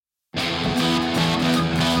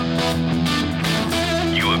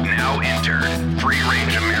Free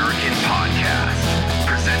Range American Podcast,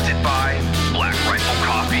 presented by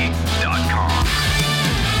BlackRifleCoffee.com.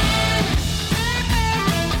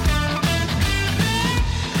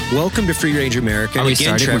 Welcome to Free Range America. Are we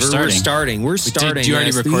Again, starting? Trevor, we're starting. Did you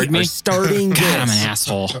already record me? We're starting God, this I'm an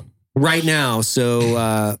asshole. right now.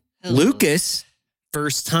 So, Lucas,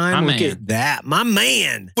 first time. My Look man. at that. My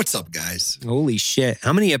man. What's up, guys? Holy shit.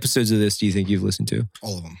 How many episodes of this do you think you've listened to?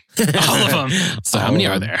 All of them. All of them. So how many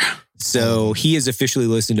are there? So he has officially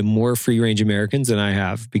listened to more Free Range Americans than I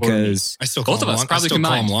have because, I still call Both of them, us I probably still call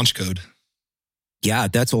combined. them launch code. yeah,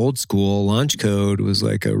 that's old school. Launch Code was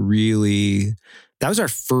like that was our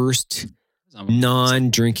first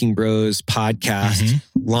non-drinking bros podcast, Mm-hmm.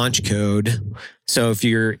 Launch Code. So if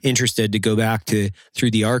you're interested to go back through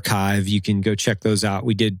the archive, you can go check those out.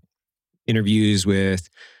 We did interviews with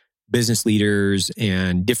business leaders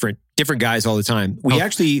and different guys all the time. We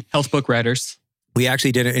Health book writers.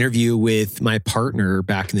 did an interview with my partner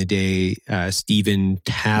back in the day, Steven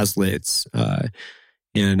Taslitz.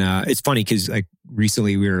 And it's funny because like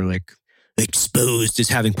recently we were like exposed as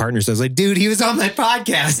having partners. I was like, dude, he was on my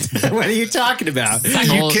podcast. What are you talking about? Like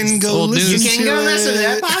You old- can go old listen news. You can go to listen to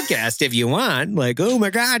it. that podcast if you want. Like, oh my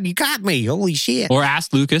God, you got me. Holy shit. Or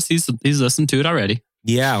ask Lucas. He's listened to it already.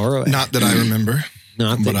 Yeah. Or Not that I remember,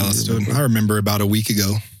 not but that I listened to it. I remember about a week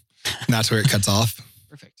ago. And that's where it cuts off.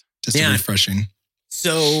 Perfect. Just Yeah. refreshing.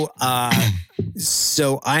 So,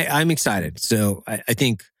 I'm excited. So I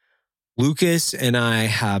think Lucas and I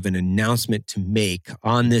have an announcement to make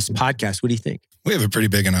on this podcast. What do you think? We have a pretty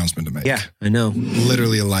big announcement to make. Yeah, I know.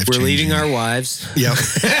 Literally a life We're changing. leaving our wives. Yep.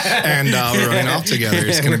 And we're running off together.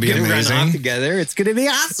 It's going to be We're gonna amazing. Run off together. It's going to be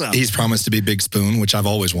awesome. He's promised to be Big Spoon, which I've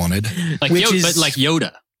always wanted. Like Which Yoda, is- but like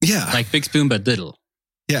Yoda. Yeah. Like Big Spoon, but little.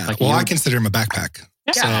 yeah. like Well, I you- consider him a backpack.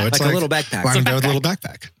 Yeah. So it's like a little backpack. Line him down with a little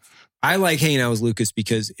backpack. I like hanging out with Lucas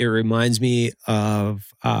because it reminds me of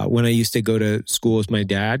when I used to go to school with my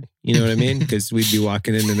dad. You know what I mean? Because we'd be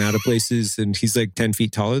walking in and out of places and he's like 10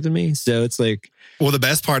 feet taller than me. So it's like, Well, the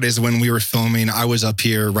best part is when we were filming, I was up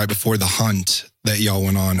here right before the hunt that y'all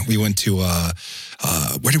went on. We went to,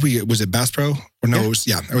 where did we, was it Bass Pro? Or no,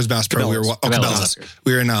 Yeah. it was Bass Pro. We were, Cabela's. Cabela's.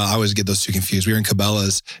 We were in, I always get those two confused. We were in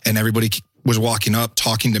Cabela's and everybody was walking up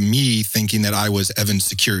talking to me thinking that I was Evan's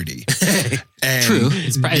security. And True.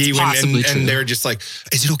 It's possibly true. And they're just like,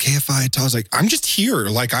 is it okay if I was like, I'm just here.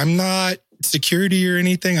 Like, I'm not security or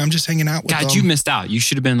anything. I'm just hanging out with God, them. you missed out. You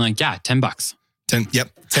should have been like, yeah, $10.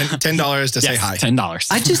 $10 to say hi. $10.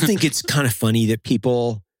 I just think it's kind of funny that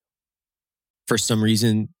people, for some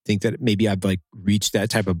reason, think that maybe I've like reached that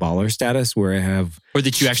type of baller status where I have, Or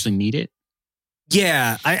that you actually need it.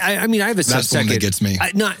 yeah, I mean, I have a That's the one that sub-second. gets me.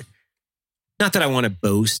 Not that I want to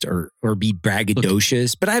boast or be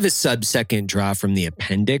braggadocious, but I have a sub-second draw from the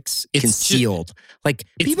appendix It's concealed. Like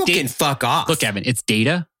it's people data. can fuck off. Look, Evan, it's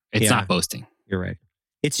data. It's Yeah. not boasting. You're right.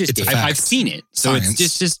 It's just It's a data. fact. I've seen it. So Science.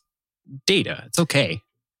 it's just data. It's okay.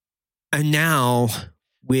 And now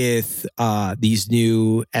with these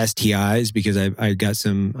new STIs, because I got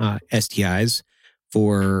some STIs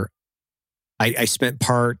for, I spent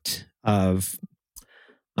part of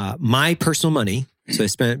my personal money. So I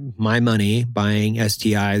spent my money buying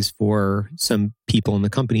STIs for some people in the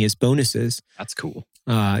company as bonuses, That's cool.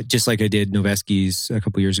 just like I did Noveski's a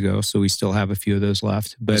couple years ago. So we still have a few of those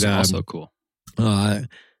left. But That's also cool.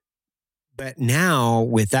 But now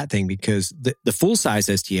with that thing, because the full size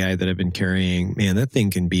STI that I've been carrying, man, that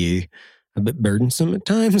thing can be a bit burdensome at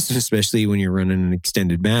times, especially when you're running an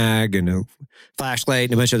extended mag and a flashlight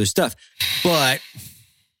and a bunch of other stuff. But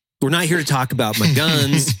we're not here to talk about my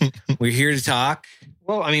guns. We're here to talk.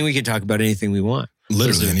 Well, I mean, we can talk about anything we want.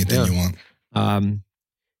 Literally anything Yeah. you want.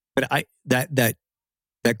 But that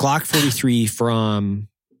Glock 43 from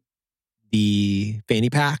the fanny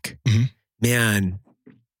pack, Mhm. man,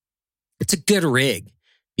 it's a good rig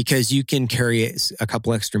because you can carry a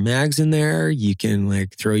couple extra mags in there. You can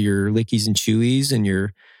like throw your lickies and chewies and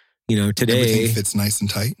your, today Everything fits nice and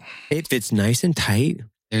tight. it fits nice and tight.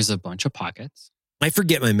 There's a bunch of pockets. I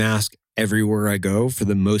forget my mask everywhere I go for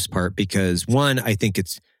the most part because one, I think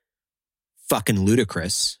it's fucking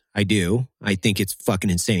ludicrous. I do. I think it's fucking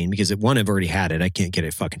insane because one, I've already had it. I can't get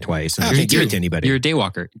it fucking twice. And I Me can't give it too. to anybody. You're a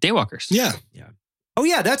daywalker. Daywalkers. Yeah. Oh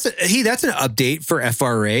yeah, that's an update for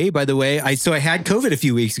FRA, by the way. I had COVID a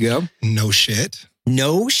few weeks ago. No shit.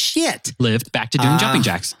 No shit. Lived back to doing jumping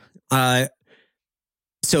jacks.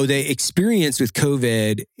 So the experience with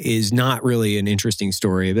COVID is not really an interesting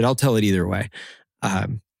story, but I'll tell it either way.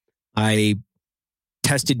 I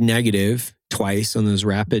tested negative twice on those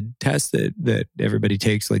rapid tests that everybody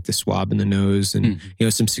takes, like the swab in the nose, and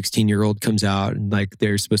some 16-year-old comes out and like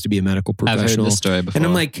they're supposed to be a medical professional. I've heard this story before. And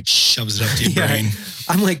I'm like, shoves it up to your brain.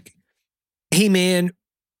 I'm like, hey man,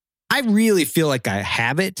 I really feel like I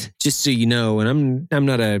have it, just so you know, and I'm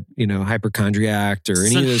not a hypochondriac or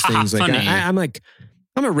any of those things. Like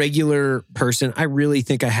I'm a regular person. I really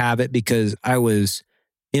think I have it because I was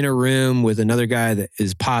in a room with another guy that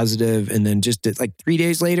is positive, and then just like 3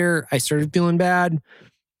 days later, I started feeling bad.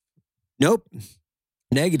 Nope,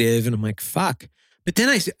 negative, and I'm like, fuck. But then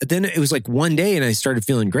it was like one day, and I started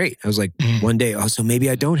feeling great. I was like, one day, so maybe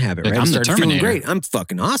I don't have it, like, right? I'm I started the feeling Terminator. great. I'm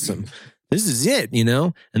fucking awesome. This is it, And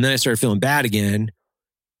then I started feeling bad again.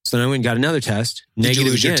 So then I went and got another test. Did you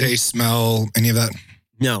lose again. your taste, smell, any of that?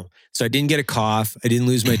 No. So I didn't get a cough. I didn't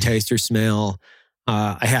lose my taste or smell.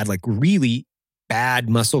 I had like really bad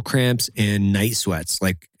muscle cramps and night sweats.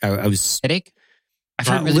 Like I was Headache? I've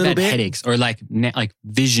A heard really little bad bit. headaches or like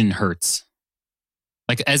vision hurts.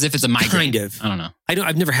 Like as if it's a migraine. kind of. I don't know.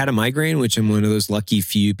 I've never had a migraine, which I'm one of those lucky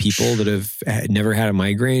few people that have never had a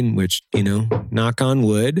migraine, which, knock on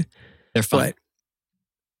wood. They're fun.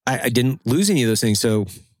 But I didn't lose any of those things. So,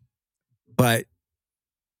 but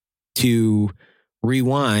to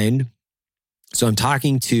rewind, so I'm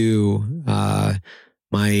talking to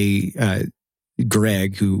my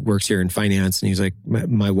Greg, who works here in finance, and he's like,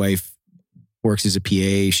 my wife works as a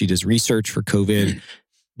PA. She does research for COVID.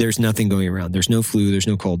 There's nothing going around. There's no flu. There's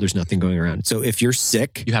no cold. There's nothing going around. So if you're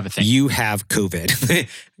sick, You have a thing. you have COVID.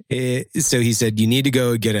 So he said, you need to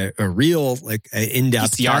go get a real, like, an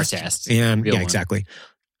in-depth PCR test. And Real yeah, one. exactly.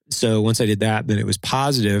 So once I did that, then it was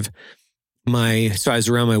positive. So I was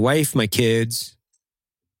around my wife, my kids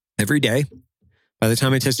every day. By the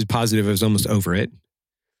time I tested positive, I was almost over it.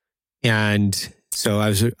 And so I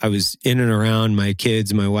was in and around my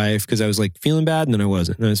kids and my wife because I was like feeling bad and then I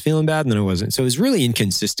wasn't. And I was feeling bad and then I wasn't. So it was really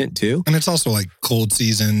inconsistent too. And it's also like cold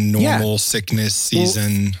season, normal sickness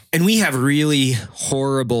season. And we have really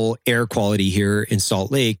horrible air quality here in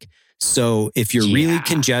Salt Lake. So if you're really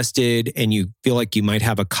congested and you feel like you might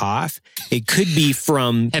have a cough, it could be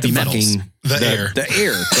from Heavy metals. The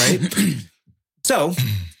air, right? So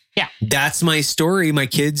Yeah. that's my story. My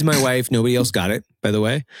kids, my wife, nobody else got it, by the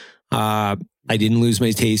way. I didn't lose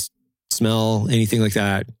my taste, smell, anything like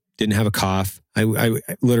that. Didn't have a cough. I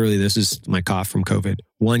literally, this is my cough from COVID.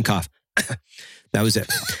 One cough. That was it.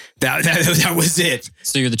 That was it.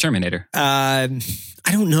 So you're the Terminator. I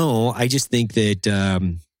don't know. I just think that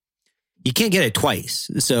you can't get it twice.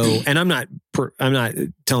 So, and I'm not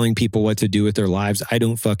telling people what to do with their lives. I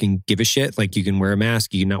don't fucking give a shit. Like, you can wear a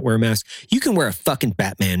mask, you can not wear a mask. You can wear a fucking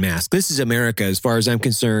Batman mask. This is America, as far as I'm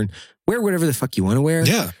concerned. Wear whatever the fuck you want to wear.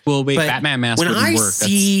 Yeah. Well, wait, But Batman mask When wouldn't I work.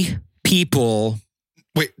 see people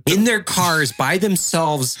Wait, in their cars by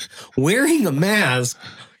themselves wearing a mask,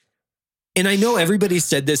 and I know everybody's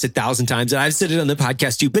said this 1,000 times, and I've said it on the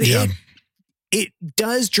podcast too, but Yeah. it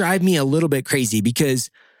does drive me a little bit crazy because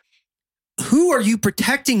who are you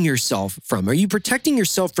protecting yourself from? Are you protecting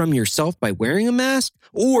yourself from yourself by wearing a mask,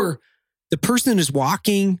 or the person is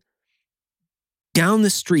walking down the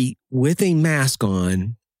street with a mask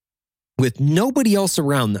on with nobody else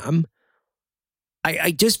around them?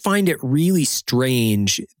 I just find it really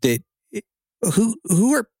strange that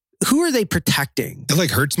who are they protecting? It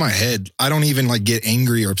like hurts my head. I don't even like get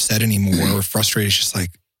angry or upset anymore or frustrated. It's just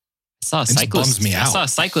like, I saw a just cyclist. bums me I out. saw a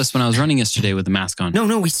cyclist when I was running yesterday with a mask on.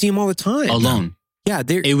 No, we see them all the time. Alone. Yeah,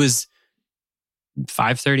 they're It was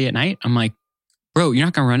 5:30 at night. I'm like, bro, you're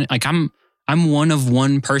not gonna run it. Like I'm one of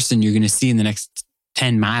one person you're gonna see in the next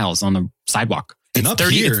 10 miles on the sidewalk. and It's up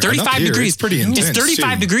 30. here, It's 35 and up here, degrees. It's pretty intense. It's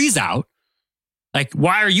 35 too. degrees out. Like,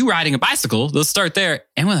 why are you riding a bicycle? Let's start there.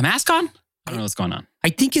 And with a mask on? I don't know what's going on. I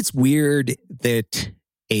think it's weird that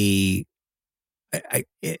and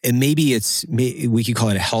maybe we could call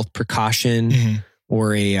it a health precaution Mhm.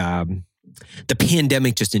 or the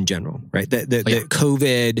pandemic just in general, right? The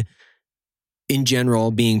COVID in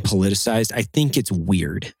general being politicized. I think it's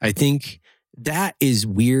weird. I think that is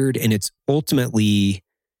weird, and it's ultimately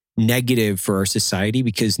negative for our society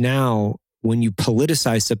because now when you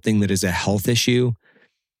politicize something that is a health issue,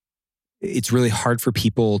 it's really hard for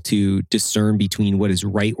people to discern between what is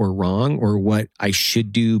right or wrong or what I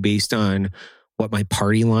should do based on what my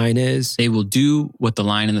party line is. They will do what the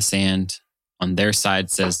line in the sand on their side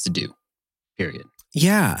says to do. Period.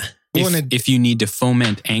 Yeah. Well, If you need to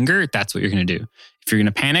foment anger, that's what you're going to do. If you're going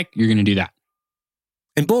to panic, you're going to do that.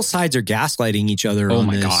 And both sides are gaslighting each other Oh on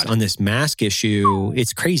my this God. on this mask issue.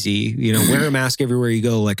 It's crazy. Wear a mask everywhere you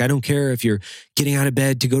go. Like, I don't care if you're getting out of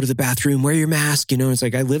bed to go to the bathroom, wear your mask. It's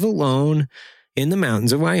like, I live alone in the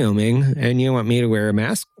mountains of Wyoming, and you want me to wear a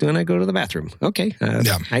mask when I go to the bathroom. Okay.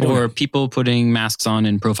 Yeah. I don't Or know. people putting masks on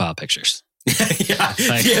in profile pictures. yeah.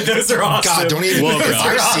 Like- yeah, those are awesome. God, don't even. Whoa, If bro.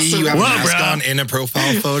 I see you have a Whoa, mask bro. on in a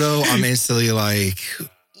profile photo, I'm instantly like,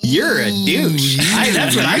 You're a douche.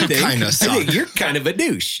 That's what I you think. kinda I suck. think you're kind of a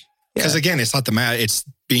douche. because again, it's not the it's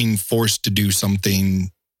being forced to do something.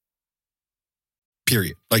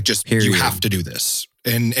 Period. Like just you Period. have to do this,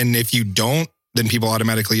 and if you don't, then people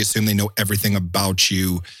automatically assume they know everything about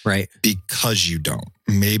you Right. because you don't.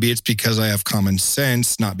 Maybe it's because I have common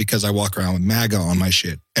sense, not because I walk around with MAGA on my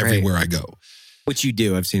shit everywhere I go. Which you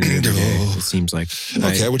do. I've seen it every day. It seems like.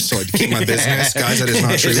 Okay, I would still like to keep my business. Guys, that is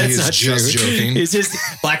not true. That's He is not just true. joking. It's just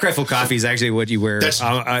Black Rifle coffee is actually what you wear. That's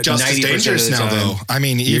just as 90% dangerous of the now, time. though. I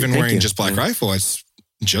mean, even Thank wearing you. just Black Yeah. Rifle, it's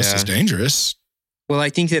just Yeah. as dangerous. Well, I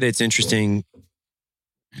think that it's interesting.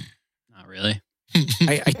 Not really.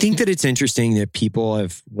 I think that it's interesting that people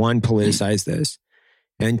have, one, politicized this,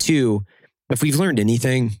 and two, if we've learned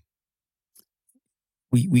anything,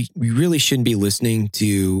 we really shouldn't be listening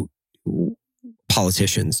to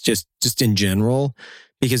politicians just in general,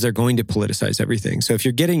 because they're going to politicize everything. So if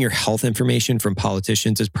you're getting your health information from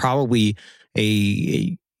politicians, it's probably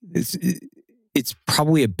it's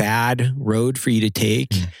probably a bad road for you to take.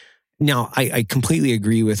 Mm. Now, I completely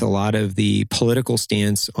agree with a lot of the political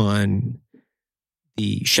stance on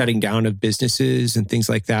the shutting down of businesses and things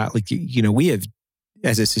like that. Like, you know, we have,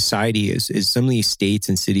 as a society, is some of these states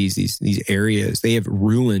and cities, these areas, they have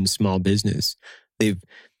ruined small business.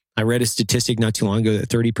 I read a statistic not too long ago that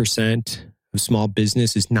 30% of small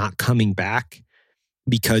business is not coming back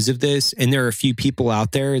because of this. And there are a few people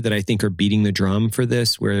out there that I think are beating the drum for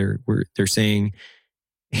this, where they're saying,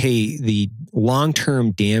 hey, the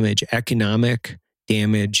long-term damage, economic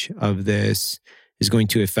damage of this is going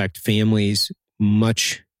to affect families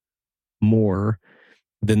much more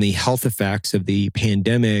than the health effects of the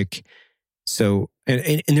pandemic. So,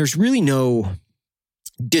 and there's really no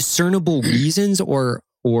discernible reasons or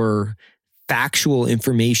factual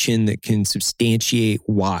information that can substantiate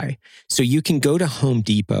why. So you can go to Home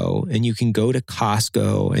Depot and you can go to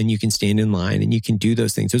Costco and you can stand in line and you can do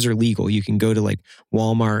those things. Those are legal. You can go to like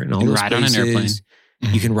Walmart and all those ride on an places.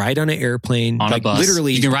 airplane. You can ride on an airplane, On like a bus.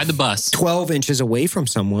 literally You can ride the bus. 12 inches away from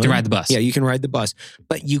someone. You can ride the bus. Yeah, you can ride the bus.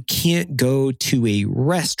 But you can't go to a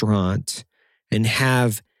restaurant and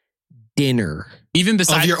have dinner. Even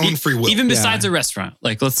besides Of your own free will. Even Yeah. besides a restaurant.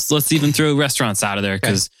 Like let's even throw restaurants out of there,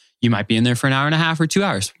 because you might be in there for an hour and a half or 2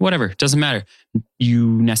 hours. Whatever. Doesn't matter. You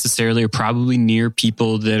necessarily are probably near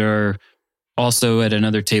people that are also at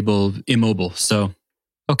another table immobile. So,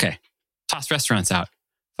 okay. Toss restaurants out.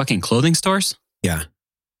 Fucking clothing stores? Yeah.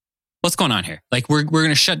 What's going on here? Like we're going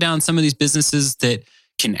to shut down some of these businesses that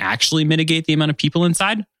can actually mitigate the amount of people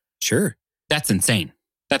inside? Sure. That's insane.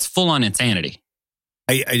 That's full on insanity.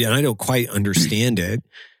 I don't quite understand it.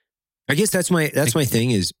 I guess that's my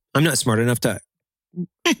thing is I'm not smart enough to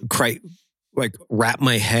wrap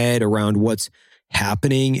my head around what's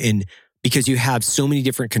happening, and because you have so many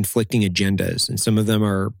different conflicting agendas, and some of them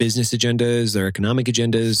are business agendas, they're economic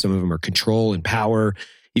agendas, some of them are control and power.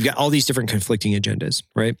 You've got all these different conflicting agendas,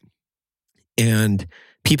 right? And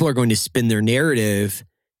people are going to spin their narrative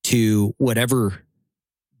to whatever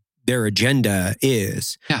their agenda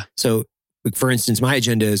is. Yeah. So, like, for instance, my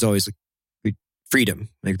agenda is always like freedom.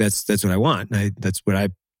 Like that's what I want. That's what I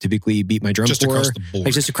typically beat my drum Just for. across the board.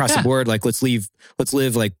 Like just across the board. Like let's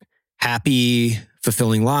live like happy,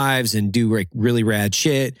 fulfilling lives and do like really rad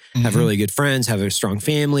shit. Have Mhm. really good friends. Have a strong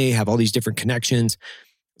family. Have all these different connections.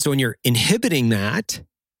 So when you're inhibiting that,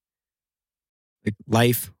 like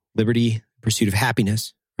life, liberty, pursuit of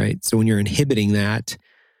happiness, right? So when you're inhibiting that,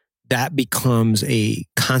 that becomes a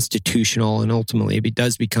constitutional, and ultimately it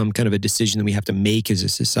does become kind of a decision that we have to make as a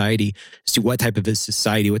society as to what type of a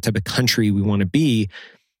society, what type of country we want to be.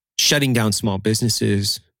 Shutting down small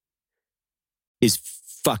businesses is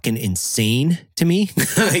fucking insane to me.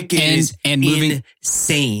 Like it is and moving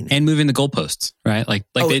insane. and moving the goalposts, right? Like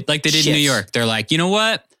they did in New York. They're like, you know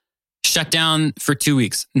what? Shut down for 2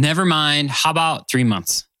 weeks. Never mind. How about 3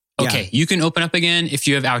 months? Okay, you can open up again if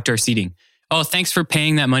you have outdoor seating. Oh, thanks for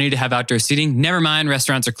paying that money to have outdoor seating. Never mind.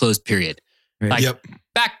 Restaurants are closed, period. Right. Like Yep.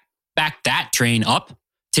 back that train up.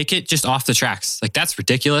 Take it just off the tracks. Like that's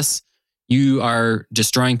ridiculous. You are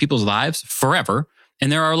destroying people's lives forever.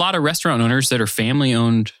 And there are a lot of restaurant owners that are family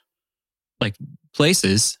owned like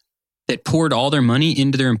places that poured all their money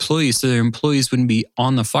into their employees so their employees wouldn't be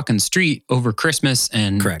on the fucking street over Christmas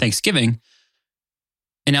and Correct. Thanksgiving.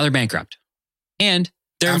 And now they're bankrupt. And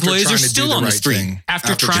their After employees trying are to do still the on the right street thing.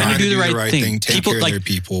 after trying to do the right thing. Take People care like of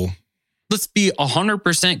their people. let's be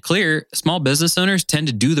 100% clear. Small business owners tend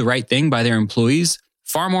to do the right thing by their employees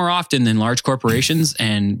far more often than large corporations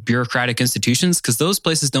and bureaucratic institutions, because those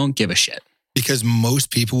places don't give a shit. Because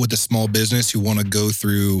most people with a small business who want to go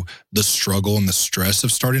through the struggle and the stress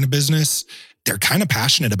of starting a business, they're kind of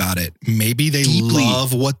passionate about it. Maybe they Deeply.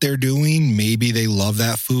 love what they're doing. Maybe they love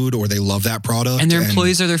that food or they love that product. And their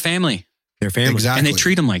employees are their family. Their family. Exactly. And they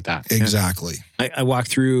treat them like that. Exactly. I walk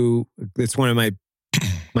through, it's one of my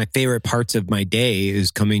favorite parts of my day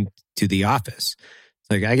is coming to the office. It's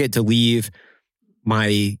like I get to leave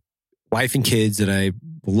my wife and kids that I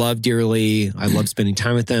love dearly. I love spending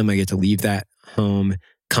time with them. I get to leave that home,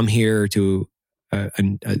 come here to a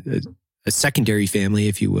secondary family,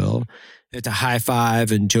 if you will. I get to high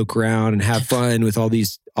five and joke around and have fun with all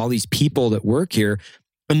these people that work here.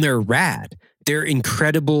 And they're rad. They're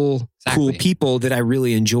incredible, cool people that I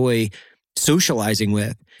really enjoy socializing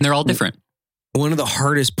with. And they're all different. One of the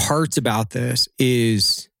hardest parts about this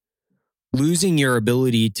is losing your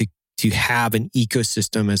ability to have an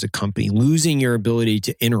ecosystem as a company, losing your ability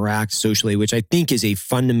to interact socially, which I think is a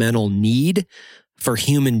fundamental need for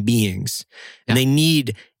human beings. And they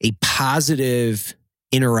need a positive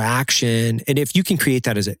interaction. And if you can create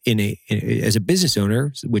that as a business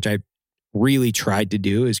owner, which I really tried to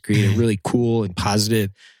do, is create a really cool and positive,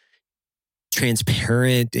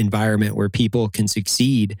 transparent environment where people can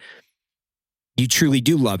succeed, you truly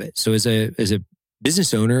do love it. So as a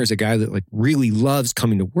business owner, as a guy that like really loves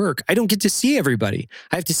coming to work, I don't get to see everybody.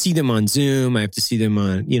 I have to see them on Zoom. I have to see them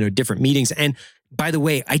on, different meetings. And by the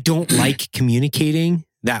way, I don't like communicating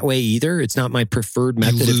that way either. It's not my preferred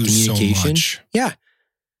method of communication. So much. Yeah.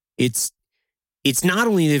 It's not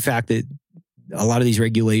only the fact that a lot of these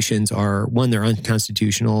regulations are, one, they're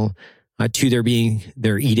unconstitutional. Two,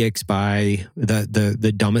 they're edicts by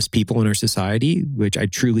the dumbest people in our society, which I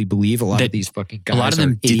truly believe a lot of these fucking guys a lot of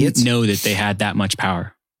them idiots. didn't know that they had that much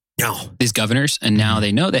power. No. These governors, and now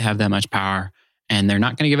they know they have that much power, and they're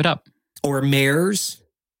not going to give it up. Or mayors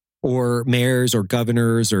or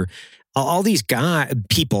governors or all these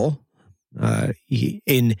people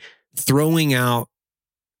in throwing out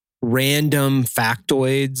random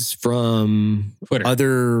factoids from Twitter.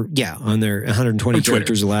 On their 120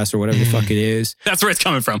 characters or less or whatever the fuck it is. That's where it's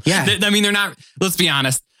coming from. Yeah. I mean, they're not, let's be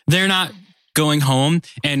honest, they're not going home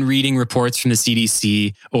and reading reports from the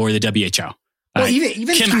CDC or the WHO. Well,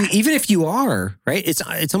 even if you are, right?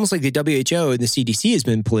 It's almost like the WHO and the CDC has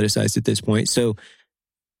been politicized at this point. So,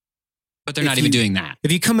 but they're not even doing that.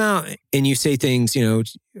 If you come out and you say things,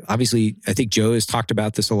 obviously, I think Joe has talked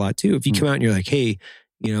about this a lot too. If you come out and you're like, hey,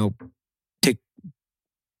 take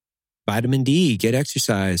vitamin D, get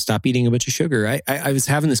exercise, stop eating a bunch of sugar. I was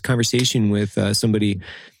having this conversation with somebody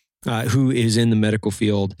who is in the medical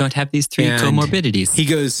field. Don't have these three comorbidities. He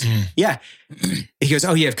goes, yeah. He goes,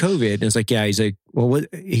 oh, you have COVID. And I was like, yeah. He's like, well, what?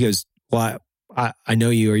 He goes, well, I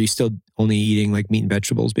know you. Are you still only eating like meat and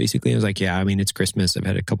vegetables, basically? I was like, yeah, I mean, it's Christmas. I've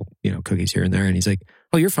had a couple, cookies here and there. And he's like,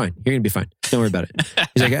 oh, you're fine. You're going to be fine. Don't worry about it.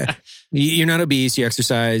 He's like, you're not obese. You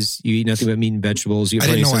exercise. You eat nothing but meat and vegetables. You I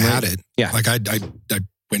didn't know I had it. Yeah. Like I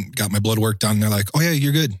went and got my blood work done. They're like, oh yeah,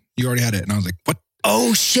 you're good. You already had it. And I was like, what?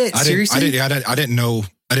 Oh shit. Seriously? I didn't know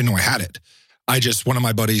I had it. One of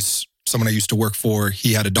my buddies, someone I used to work for,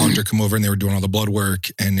 he had a doctor come over and they were doing all the blood work.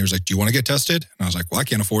 And he was like, do you want to get tested? And I was like, well, I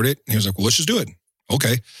can't afford it. And he was like, well, let's just do it.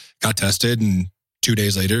 Okay. Got tested. And 2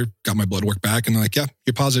 days later, got my blood work back. And they're like, yeah,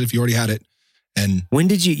 you're positive. You already had it. And when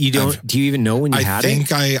did do you even know when you had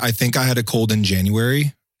it? I think I had a cold in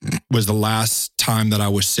January was the last time that I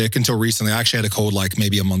was sick until recently. I actually had a cold like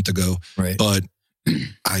maybe a month ago. Right. But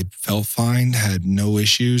I felt fine, had no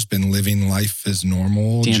issues, been living life as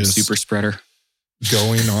normal. Damn just super spreader.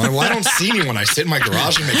 Going on. Well, I don't see me when I sit in my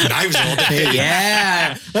garage and make knives all day.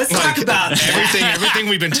 Yeah. Let's talk about everything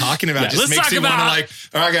we've been talking about. Just makes me want to like,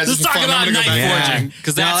 all right, guys, let's talk about knife forging.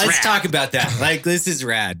 Because let's talk about that. Like, this is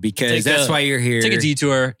rad because that's why you're here. Take a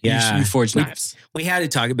detour. Yeah. You forge knives. We had to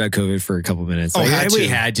talk about COVID for a couple minutes. Oh, we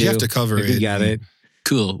had to. You have to cover it. We got it.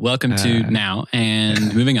 Cool. Welcome to now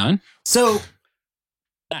and moving on. So,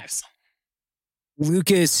 knives.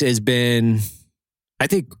 Lucas has been,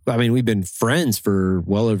 we've been friends for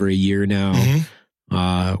well over a year now.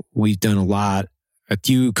 Mm-hmm. We've done a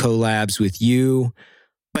few collabs with you,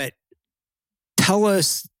 but tell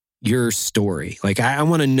us your story. Like, I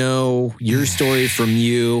want to know your story from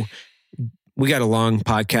you. We got a long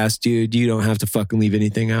podcast, dude. You don't have to fucking leave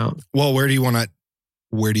anything out. Well, where do you want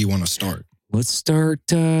to start? let's start.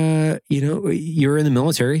 You're in the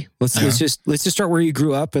military. Let's just start where you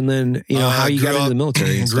grew up, and then how you got into the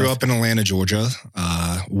military. And grew stuff. up in Atlanta, Georgia.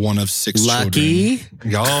 One of 6 Lucky.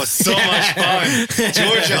 children. Oh, so much fun.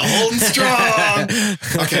 Georgia, holding strong.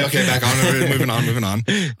 Okay, back on. Moving on.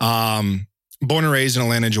 Born and raised in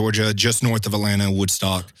Atlanta, Georgia, just north of Atlanta,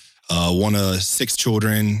 Woodstock. One of 6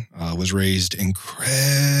 children, was raised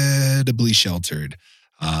incredibly sheltered,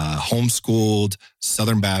 homeschooled,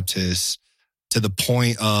 Southern Baptist, to the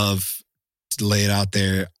point of, to lay it out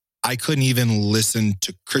there, I couldn't even listen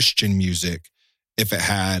to Christian music if it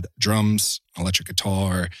had drums, electric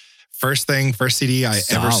guitar. First CD I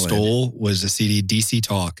ever stole was a CD, DC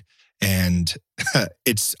Talk. And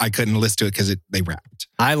I couldn't listen to it because they rapped.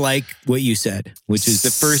 I like what you said, which is the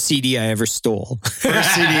first CD I ever stole.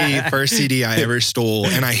 First CD I ever stole.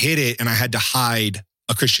 And I hid it and I had to hide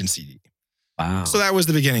a Christian CD. Wow. So that was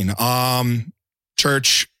the beginning.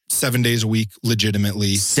 Church 7 days a week,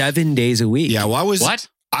 legitimately. 7 days a week? Yeah. Well, What?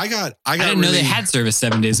 I didn't know they had service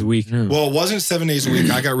 7 days a week. Well, it wasn't 7 days a week.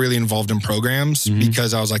 I got really involved in programs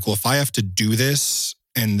because I was like, well, if I have to do this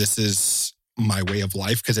and this is my way of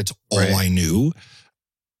life, because it's all I knew,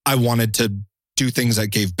 I wanted to do things that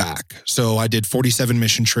gave back. So I did 47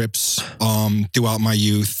 mission trips throughout my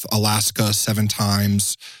youth, Alaska 7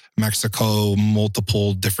 times, Mexico,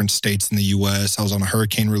 multiple different states in the US. I was on a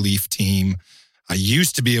hurricane relief team. I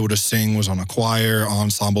used to be able to sing, was on a choir,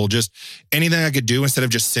 ensemble, just anything I could do instead of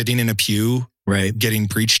just sitting in a pew, getting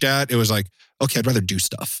preached at. It was like, okay, I'd rather do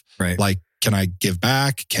stuff. Right. Like, can I give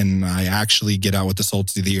back? Can I actually get out with the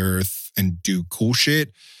salt of the earth and do cool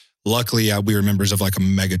shit? Luckily, we were members of like a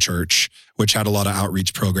mega church, which had a lot of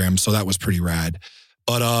outreach programs. So that was pretty rad.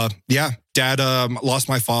 But Dad lost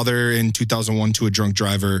my father in 2001 to a drunk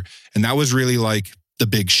driver. And that was really like the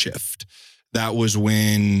big shift. That was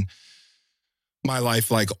when my life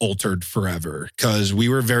like altered forever, because we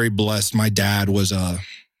were very blessed. My dad was an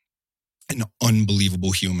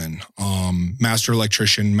unbelievable human. Master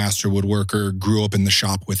electrician, master woodworker, grew up in the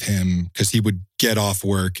shop with him because he would get off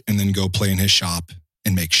work and then go play in his shop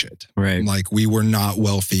and make shit. Right. Like, we were not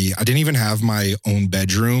wealthy. I didn't even have my own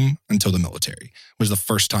bedroom until the military. It was the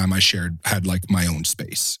first time I had like my own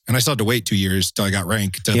space. And I still had to wait 2 years till I got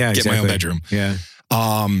rank to get my own bedroom. Yeah.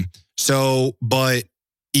 But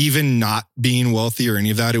even not being wealthy or any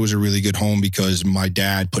of that, it was a really good home because my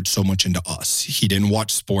dad put so much into us. He didn't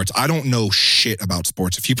watch sports. I don't know shit about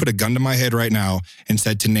sports. If you put a gun to my head right now and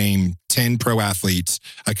said to name 10 pro athletes,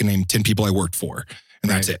 I can name 10 people I worked for. And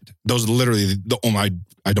that's it. Those are literally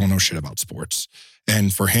I don't know shit about sports.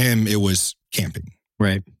 And for him, it was camping.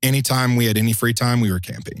 Right. Anytime we had any free time, we were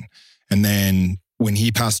camping. And then when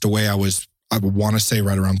he passed away, I would want to say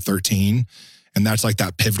right around 13. And that's like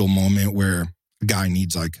that pivotal moment where a guy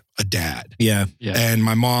needs like a dad. Yeah. And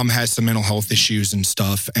my mom has some mental health issues and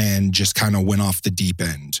stuff and just kind of went off the deep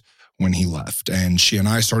end when he left. And she and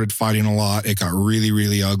I started fighting a lot. It got really,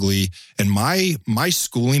 really ugly. And my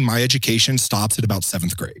schooling, my education stopped at about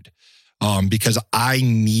 7th grade because I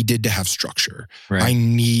needed to have structure. Right. I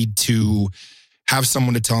need to have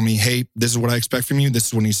someone to tell me, hey, this is what I expect from you. This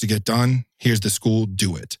is what needs to get done. Here's the school,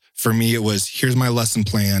 do it. For me, it was, here's my lesson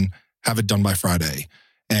plan, have it done by Friday.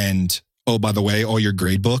 And oh, by the way, all your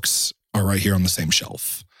grade books are right here on the same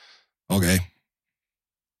shelf. Okay.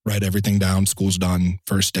 Write everything down. School's done.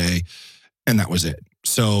 First day. And that was it.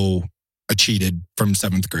 So I cheated from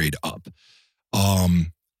 7th grade up.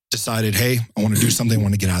 Decided, hey, I want to do something. I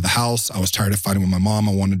want to get out of the house. I was tired of fighting with my mom.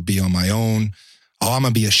 I wanted to be on my own. Oh, I'm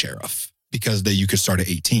going to be a sheriff because you could start at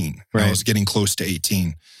 18. Right. I was getting close to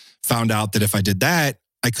 18. Found out that if I did that,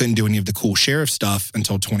 I couldn't do any of the cool sheriff stuff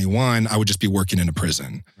until 21. I would just be working in a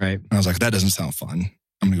prison. Right. And I was like, that doesn't sound fun.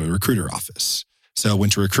 I'm going to go to the recruiter office. So I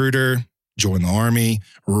went to recruiter, joined the Army.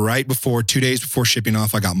 Right before, 2 days before shipping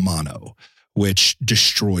off, I got mono, which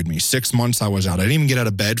destroyed me. 6 months I was out. I didn't even get out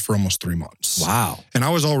of bed for almost 3 months. Wow. And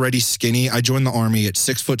I was already skinny. I joined the Army at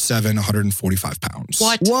 6'7", 145 pounds.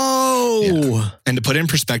 What? Whoa. Yeah. And to put it in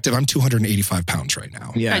perspective, I'm 285 pounds right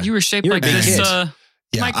now. Yeah. God, you were shaped You're like a big this. kid.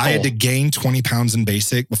 Yeah, Michael. I had to gain 20 pounds in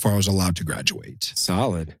basic before I was allowed to graduate.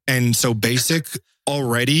 Solid. And so basic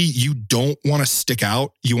already, you don't want to stick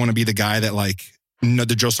out. You want to be the guy that like, no,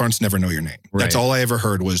 the drill sergeants never know your name. Right. That's all I ever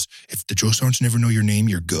heard was, if the drill sergeants never know your name,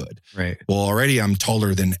 you're good. Right. Well, already I'm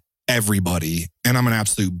taller than everybody and I'm an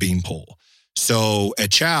absolute beanpole. So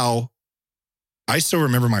at Chow, I still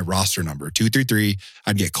remember my roster number, 233.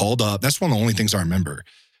 I'd get called up. That's one of the only things I remember.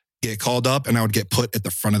 Get called up and I would get put at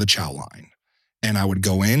the front of the Chow line. And I would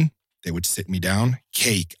go in, they would sit me down,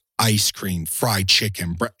 cake, ice cream, fried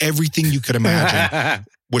chicken, everything you could imagine.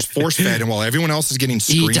 was force fed, and while everyone else is getting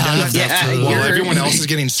screamed all at, of that food. while everyone else is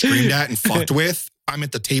getting screamed at and fucked with, I'm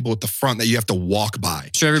at the table at the front that you have to walk by. I'm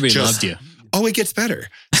sure everybody Just- loved you. Oh, it gets better.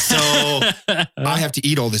 So I have to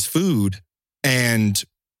eat all this food, and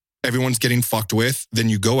everyone's getting fucked with. Then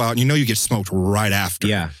you go out, and you get smoked right after.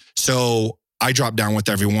 Yeah, So I dropped down with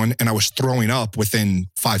everyone, and I was throwing up within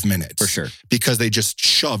 5 minutes. for sure. Because they just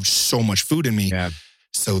shoved so much food in me. Yeah.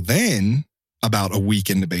 So then, about a week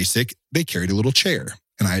into basic, they carried a little chair.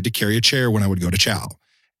 And I had to carry a chair when I would go to chow.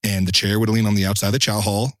 And the chair would lean on the outside of the chow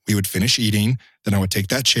hall. We would finish eating. Then I would take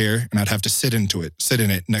that chair and I'd have to sit in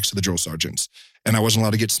it next to the drill sergeants. And I wasn't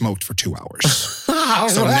allowed to get smoked for 2 hours.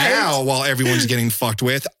 So now, while everyone's getting fucked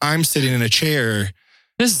with, I'm sitting in a chair.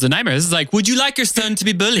 This is a nightmare. This is like, would you like your son to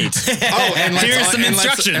be bullied? Oh, and Here's some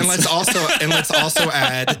instructions. Let's also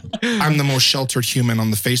add, I'm the most sheltered human on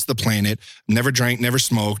the face of the planet. Never drank, never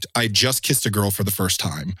smoked. I just kissed a girl for the first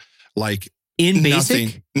time. Like In nothing.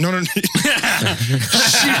 basic? No.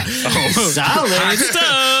 Solid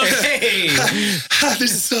stuff. Hey.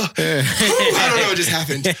 This is so. I don't know what just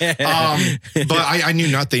happened. But I knew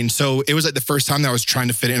nothing. So it was like the first time that I was trying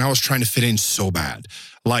to fit in. I was trying to fit in so bad.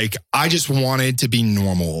 Like I just wanted to be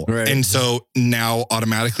normal. Right. And so now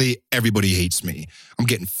automatically everybody hates me. I'm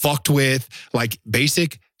getting fucked with. Like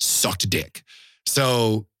basic sucked dick.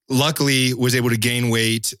 So luckily was able to gain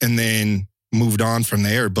weight and then moved on from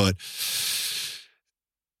there. But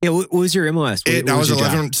Yeah, what was your MOS? I was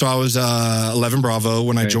 11. So I was 11 Bravo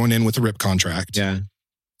when I Right. joined in with the RIP contract. Yeah.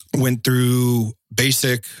 Went through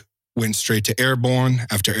basic, went straight to airborne.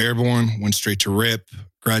 After airborne, went straight to RIP,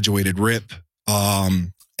 graduated RIP.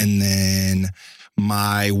 And then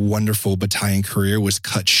my wonderful battalion career was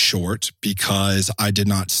cut short because I did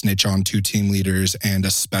not snitch on 2 team leaders and a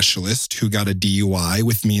specialist who got a DUI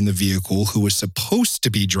with me in the vehicle who was supposed to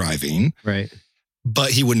be driving. Right.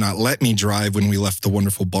 But he would not let me drive when we left the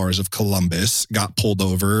wonderful bars of Columbus, got pulled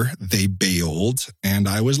over, they bailed, and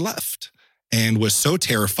I was left and was so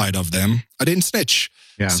terrified of them, I didn't snitch.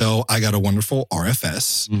 Yeah. So I got a wonderful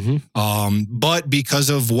RFS. Mm-hmm. But because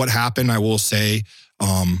of what happened, I will say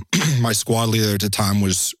my squad leader at the time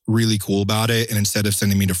was really cool about it. And instead of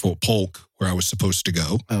sending me to Fort Polk, where I was supposed to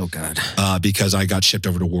go, Oh, God. because I got shipped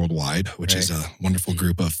over to Worldwide, which is a wonderful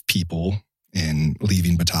group of people in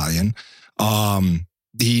leaving battalion.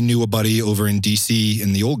 He knew a buddy over in DC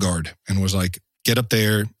in the old guard and was like, get up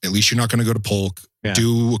there. At least you're not going to go to Polk. Yeah.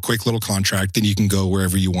 Do a quick little contract. Then you can go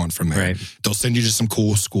wherever you want from there. Right. They'll send you to some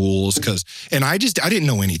cool schools. And I didn't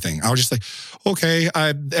know anything. I was just like, okay,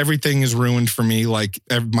 everything is ruined for me. Like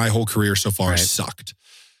my whole career so far Right. sucked.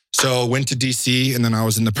 So went to DC and then I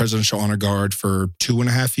was in the Presidential Honor Guard for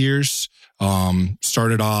 2.5 years.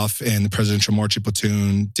 Started off in the Presidential Marching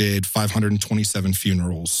Platoon, did 527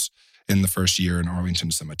 funerals in the first year in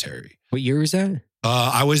Arlington Cemetery. What year was that?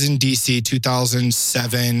 I was in DC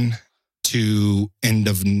 2007 to end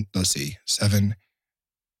of, 7,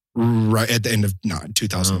 right at the end of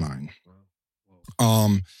 2009.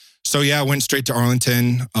 So yeah, I went straight to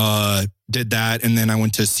Arlington, did that. And then I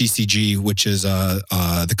went to CCG, which is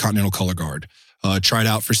the Continental Color Guard. Tried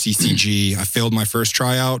out for CCG. I failed my first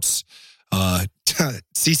tryouts.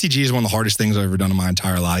 CCG is one of the hardest things I've ever done in my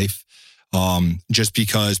entire life. Just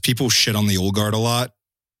because people shit on the old guard a lot,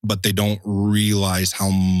 but they don't realize how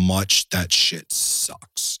much that shit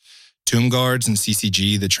sucks. Tomb guards and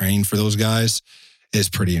CCG, the training for those guys is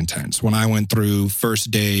pretty intense. When I went through first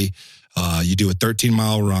day, you do a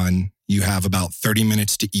 13-mile run. You have about 30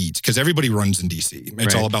 minutes to eat because everybody runs in DC.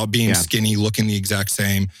 It's all about being skinny, looking the exact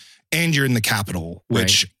same. And you're in the Capitol,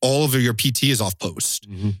 which all of your PT is off post.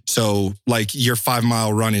 Mm-hmm. So like your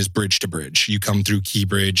 5-mile run is bridge to bridge. You come through Key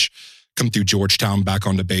Bridge, come through Georgetown, back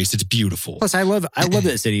onto base. It's beautiful. Plus, I love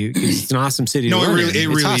that city. It's an awesome city. No, to it run really- in. it It's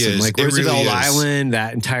really awesome. is. Like It Roosevelt really is. Island,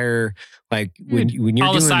 that entire when you're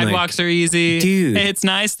all the doing sidewalks are easy. Dude. It's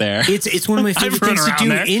nice there. It's one of my favorite I've run things to around do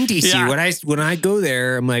there. in DC. Yeah. When I go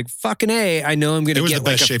there, I'm like, fucking A, I know I'm going It to was get the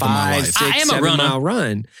best like a shape of my 5, life. 6, I am a 7 runner. mile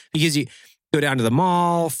run because you go down to the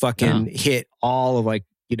mall, fucking hit all of like,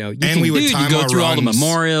 you know, you And can, we would Dude, time you go our through all the runs.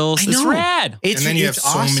 memorials. I It's know. rad. It's, And then you have it's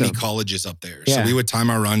so awesome. many colleges up there. Yeah. So we would time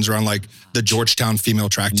our runs around like the Georgetown female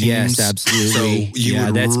track teams. Yes, absolutely. So you Yeah,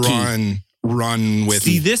 would that's key. run with.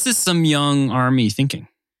 See, this is some young army thinking.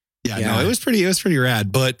 Yeah, Yeah. no, it was pretty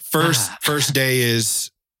rad. But first day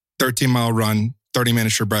is 13-mile run, 30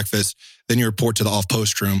 minutes for breakfast. Then you report to the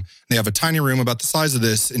off-post room. They have a tiny room about the size of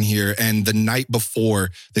this in here. And the night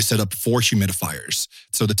before, they set up 4 humidifiers.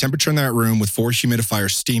 So the temperature in that room with 4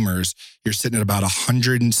 humidifier steamers, you're sitting at about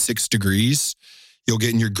 106 degrees. You'll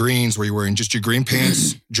get in your greens where you're wearing just your green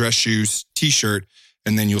pants, dress shoes, t-shirt,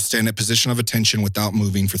 and then you'll stand at position of attention without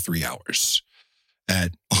moving for 3 hours.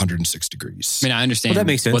 at 106 degrees. I mean, I understand Well, that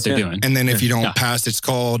makes sense, what they're yeah. doing. And then if you don't Yeah. pass, it's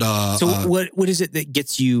called So what is it that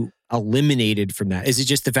gets you eliminated from that? Is it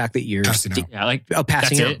just the fact that you're Passing out. Yeah, like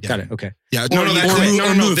passing That's out? it. Got it. Okay. Yeah, Or no, you- that's or- it.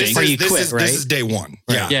 or No. moving. This Or you is quit, right? this is day one.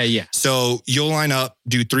 Right. Yeah. yeah. So you'll line up,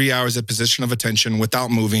 do 3 hours at position of attention without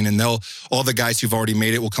moving, and all the guys who've already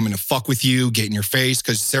made it will come in and fuck with you, get in your face,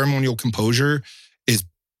 because ceremonial composure is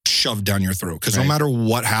shoved down your throat. Because no Right. matter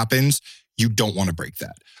what happens, you don't want to break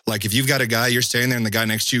that. Like if you've got a guy, you're standing there and the guy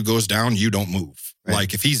next to you goes down, you don't move. Right.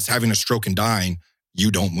 Like if he's having a stroke and dying, you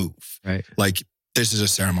don't move. Right. Like this is a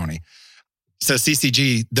ceremony. So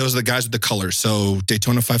CCG, those are the guys with the colors. So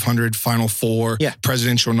Daytona 500, Final Four, Yeah.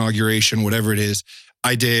 presidential inauguration, whatever it is.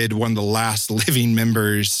 I did one of the last living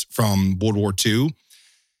members from World War II.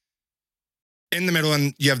 In the middle,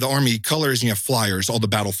 and you have the Army colors and you have flyers, all the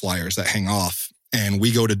battle flyers that hang off. And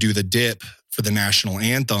we go to do the dip for the national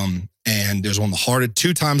anthem. And there's one of the hardest,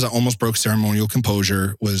 2 times I almost broke ceremonial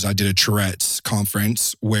composure was I did a Tourette's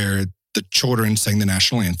conference where the children sang the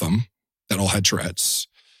national anthem that all had Tourette's.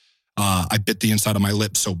 I bit the inside of my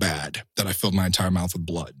lip so bad that I filled my entire mouth with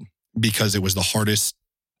blood because it was the hardest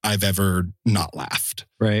I've ever not laughed.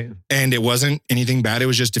 Right. And it wasn't anything bad. It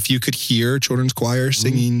was just if you could hear children's choir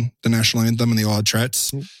singing the national anthem and they all had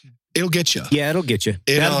Tourette's, it'll get you. Yeah, it'll get you.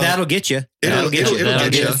 It'll- That'll get you. it'll get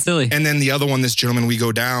you. It's silly. And then the other one, this gentleman, we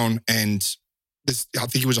go down and this, I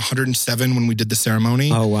think he was 107 when we did the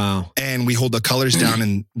ceremony. Oh, wow. And we hold the colors down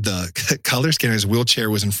and the color scanner, his wheelchair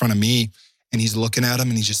was in front of me and he's looking at him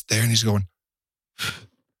and he's just there and he's going,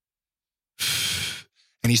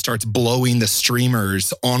 and he starts blowing the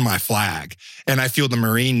streamers on my flag. And I feel the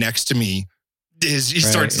Marine next to me he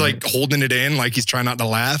starts like holding it in, like he's trying not to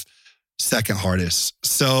laugh. Second hardest.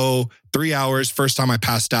 So 3 hours, first time I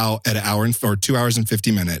passed out at 2 hours and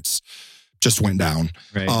 50 minutes, just went down.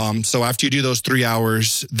 Right. So after you do those 3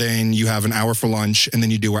 hours, then you have an hour for lunch and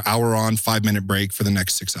then you do an hour on 5-minute break for the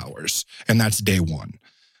next 6 hours. And that's day one.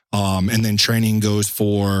 And then training goes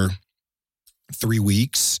for 3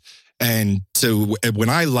 weeks. And so when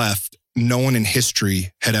I left, no one in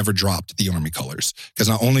history had ever dropped the Army colors. Because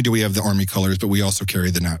not only do we have the Army colors, but we also carry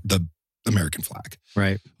the American flag.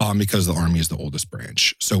 Right. Because the Army is the oldest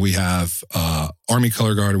branch. So we have Army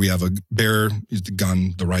color guard. We have a bearer, the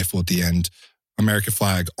gun, the rifle at the end. American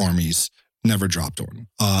flag, Armies, never dropped one.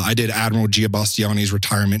 I did Admiral Giabastiani's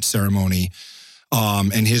retirement ceremony.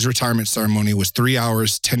 And his retirement ceremony was 3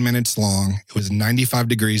 hours, 10 minutes long. It was 95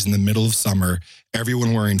 degrees in the middle of summer.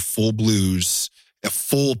 Everyone wearing full blues, a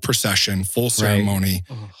full procession, full ceremony.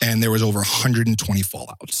 Oh. And there was over 120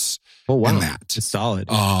 fallouts. Oh, wow. in that. It's solid.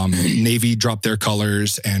 Navy dropped their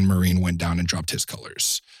colors and Marine went down and dropped his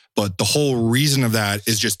colors. But the whole reason of that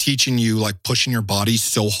is just teaching you, like pushing your body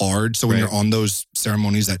so hard. So when Right. you're on those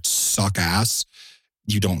ceremonies that suck ass,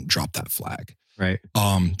 you don't drop that flag. Right.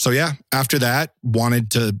 So yeah, after that, wanted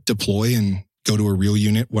to deploy and go to a real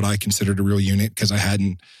unit, what I considered a real unit, because I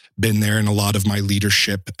hadn't been there, and a lot of my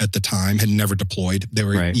leadership at the time had never deployed. They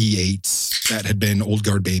were Right. E8s that had been old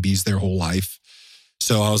guard babies their whole life.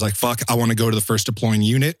 So I was like, fuck, I want to go to the first deploying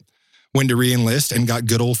unit. Went to re-enlist and got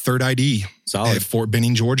good old 3rd ID Solid. at Fort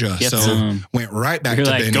Benning, Georgia. Get so some. went right back You're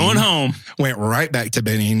to like Benning. going home. Went right back to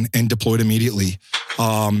Benning and deployed immediately.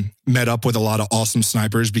 Met up with a lot of awesome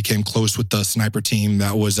snipers, became close with the sniper team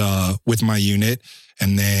that was with my unit.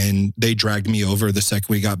 And then they dragged me over the second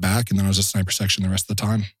we got back. And then I was a sniper section the rest of the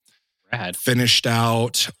time. Rad. Finished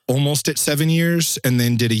out almost at 7 years and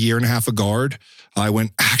then did a year and a half of guard. I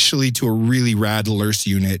went actually to a really rad LURS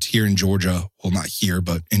unit here in Georgia. Well, not here,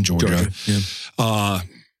 but in Georgia. Yeah.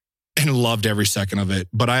 And loved every second of it.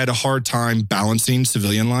 But I had a hard time balancing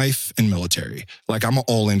civilian life and military. Like I'm an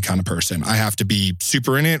all-in kind of person. I have to be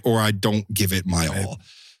super in it or I don't give it my all.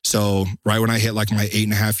 So right when I hit like my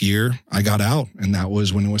 8.5 year, I got out. And that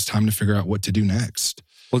was when it was time to figure out what to do next.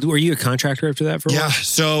 Well, were you a contractor after that for a Yeah. while?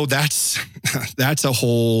 So that's a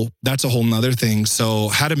whole nother thing. So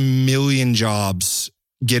had a million jobs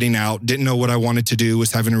getting out, didn't know what I wanted to do,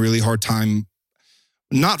 was having a really hard time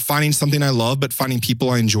not finding something I love, but finding people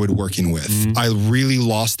I enjoyed working with. Mhm. I really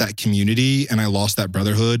lost that community and I lost that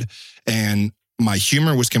brotherhood. And my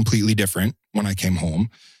humor was completely different when I came home.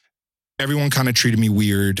 Everyone kind of treated me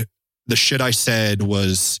weird. The shit I said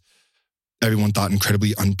was, everyone thought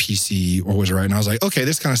incredibly un-PC or was right. And I was like, okay,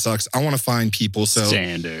 this kind of sucks. I want to find people. So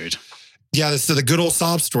Standard. yeah, this is the good old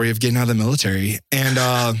sob story of getting out of the military. And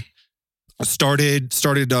started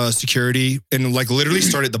security and like literally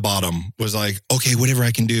started at the bottom, was like, okay, whatever I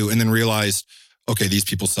can do. And then realized, okay, these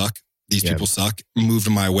people suck. these people suck. Moved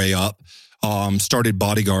my way up. Started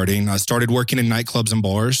bodyguarding. I started working in nightclubs and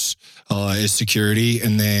bars as security.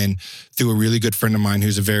 And then through a really good friend of mine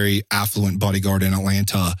who's a very affluent bodyguard in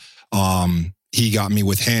Atlanta, he got me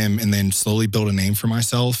with him and then slowly built a name for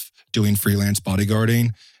myself doing freelance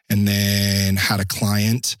bodyguarding. And then had a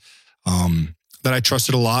client that I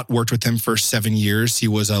trusted a lot, worked with him for 7 years. He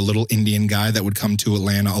was a little Indian guy that would come to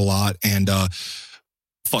Atlanta a lot and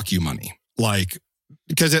fuck you money. Like,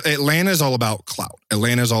 because Atlanta is all about clout.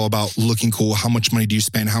 Atlanta is all about looking cool. How much money do you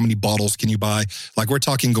spend? How many bottles can you buy? Like, we're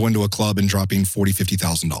talking going to a club and dropping $40,000,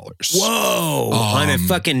 $50,000. Whoa. On a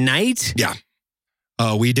fucking night? Yeah.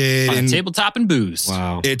 We did on tabletop and booze.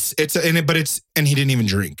 Wow. And he didn't even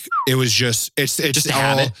drink. It was just, it's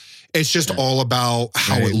just all about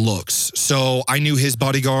how it looks. So I knew his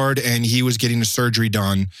bodyguard and he was getting a surgery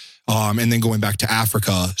done. And then going back to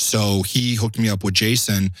Africa. So he hooked me up with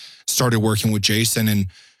Jason, started working with Jason and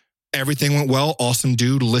everything went well. Awesome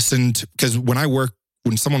dude. Listened. Because when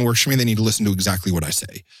someone works for me, they need to listen to exactly what I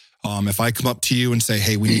say. If I come up to you and say,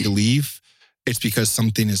 hey, we need to leave, it's because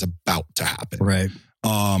something is about to happen. Right.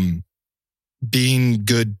 Being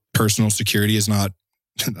good personal security is not,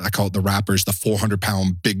 I call it the rappers, the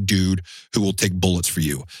 400-pound big dude who will take bullets for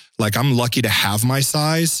you. Like, I'm lucky to have my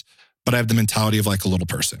size, but I have the mentality of like a little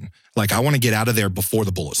person. Like, I want to get out of there before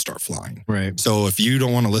the bullets start flying. Right. So if you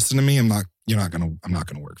don't want to listen to me, I'm not going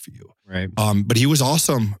to work for you. Right. But he was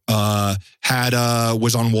awesome.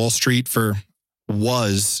 Was on Wall Street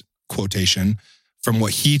quotation from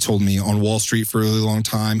what he told me, on Wall Street for a really long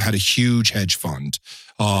time, had a huge hedge fund.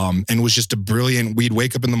 And was just we'd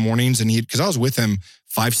wake up in the mornings and because I was with him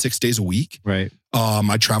 5-6 days a week. Right.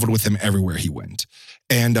 I traveled with him everywhere he went.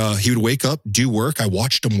 And he would wake up, do work. I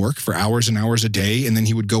watched him work for hours and hours a day. And then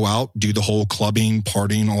he would go out, do the whole clubbing,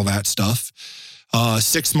 partying, all that stuff.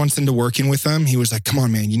 6 months into working with him, he was like, come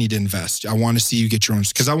on, man, you need to invest. I want to see you get your own,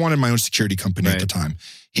 because I wanted my own security company at the time.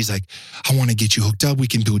 He's like, I want to get you hooked up. We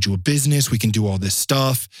can build you a business. We can do all this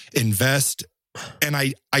stuff, invest. And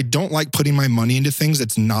I don't like putting my money into things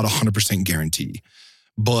that's not 100% guarantee,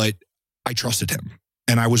 but I trusted him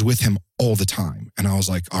and I was with him all the time. And I was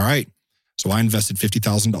like, all right. So I invested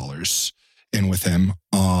 $50,000 in with him.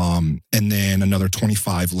 And then another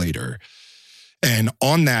 25 later. And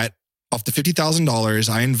on that, off the $50,000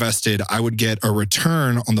 I invested, I would get a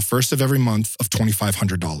return on the first of every month of $2,500.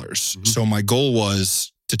 Mm-hmm. So my goal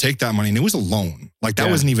was to take that money, and it was a loan. Like, that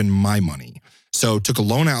wasn't even my money. So took a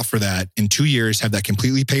loan out for that. In 2 years, had that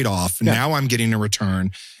completely paid off. Yeah. Now I'm getting a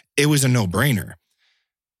return. It was a no-brainer.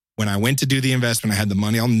 When I went to do the investment, I had the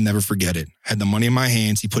money. I'll never forget it. I had the money in my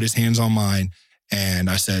hands. He put his hands on mine. And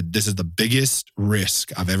I said, this is the biggest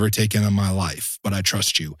risk I've ever taken in my life, but I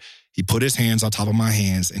trust you. He put his hands on top of my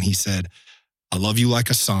hands and he said, I love you like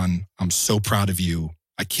a son. I'm so proud of you.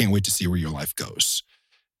 I can't wait to see where your life goes.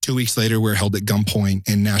 2 weeks later, we're held at gunpoint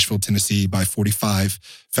in Nashville, Tennessee by 45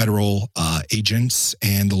 federal agents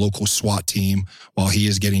and the local SWAT team while he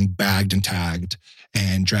is getting bagged and tagged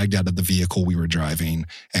and dragged out of the vehicle we were driving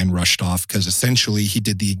and rushed off because essentially he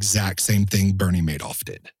did the exact same thing Bernie Madoff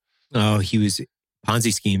did. Oh, he was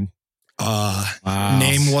Ponzi scheme. Wow.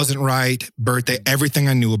 Name wasn't right. Birthday, everything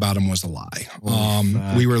I knew about him was a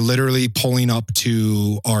lie. We were literally pulling up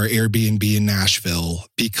to our Airbnb in Nashville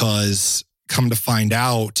because come to find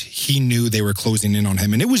out, he knew they were closing in on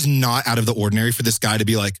him. And it was not out of the ordinary for this guy to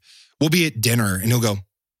be like, we'll be at dinner. And he'll go,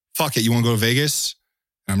 fuck it, you want to go to Vegas?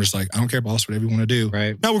 And I'm just like, I don't care, boss, whatever you want to do.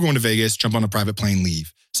 Right. Now we're going to Vegas, jump on a private plane,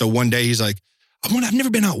 leave. So one day he's like, I've never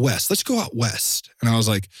been out west. Let's go out west. And I was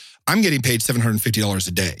like, I'm getting paid $750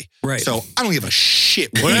 a day. Right. So I don't give a shit.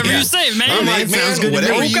 Whatever you say, man. I'm like, sounds man, good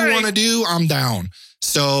whatever to me. you want to do, I'm down.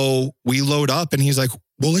 So we load up and he's like,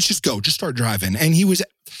 well, let's just go. Just start driving. And he was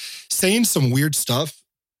saying some weird stuff.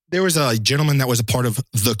 There was a gentleman that was a part of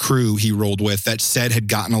the crew he rolled with that said had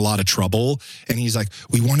gotten a lot of trouble. And he's like,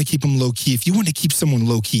 we want to keep him low key. If you want to keep someone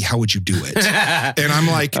low key, how would you do it? And I'm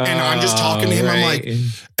like, and I'm just talking to him. Right. I'm like,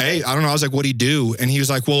 hey, I don't know. I was like, what'd he do? And he was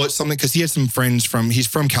like, well, it's something, because he had some friends he's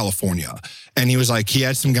from California. And he was like, he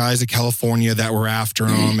had some guys in California that were after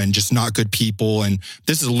him and just not good people. And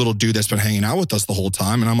this is a little dude that's been hanging out with us the whole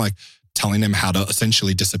time. And I'm like, telling him how to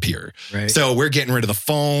essentially disappear. Right. So we're getting rid of the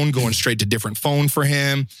phone, going straight to different phone for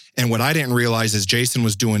him. And what I didn't realize is Jason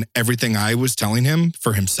was doing everything I was telling him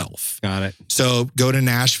for himself. Got it. So go to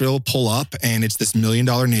Nashville, pull up, and it's this $1 million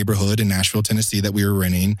neighborhood in Nashville, Tennessee that we were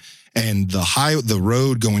renting. And the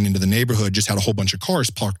road going into the neighborhood just had a whole bunch of cars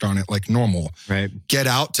parked on it like normal. Right. Get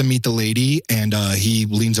out to meet the lady, and he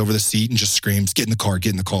leans over the seat and just screams, get in the car, get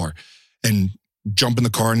in the car. And jump in the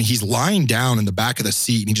car, and he's lying down in the back of the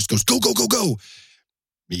seat, and he just goes, go, go, go, go.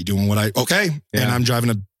 Me doing okay. Yeah. And I'm driving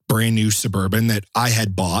a brand new Suburban that I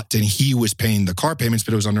had bought, and he was paying the car payments,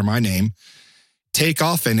 but it was under my name. Take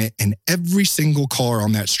off in it, and every single car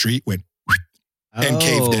on that street went and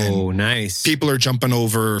caved in. Oh, nice. People are jumping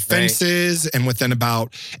over fences, and within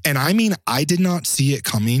I did not see it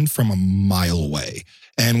coming from a mile away.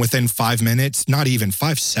 And within 5 minutes, not even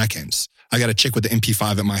 5 seconds, I got a chick with the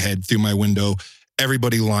MP5 at my head through my window.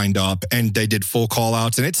 Everybody lined up, and they did full call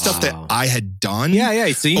outs, and it's stuff that I had done.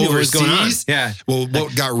 Yeah. So you knew what was going on. Yeah. Well,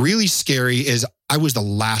 what got really scary is I was the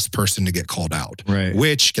last person to get called out. Right.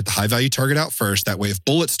 Which, get the high value target out first. That way, if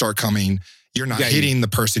bullets start coming, you're not hitting the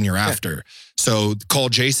person you're after. So call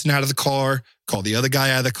Jason out of the car, call the other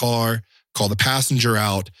guy out of the car, call the passenger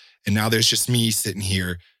out. And now there's just me sitting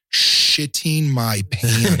here shitting my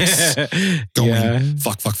pants going,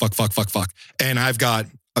 fuck. And I've got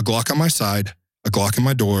a Glock on my side, a Glock in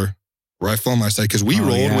my door, rifle on my side, because we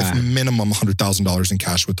rolled with minimum $100,000 in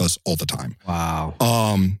cash with us all the time. Wow.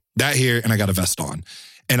 That here, and I got a vest on.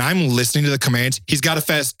 And I'm listening to the commands. He's got a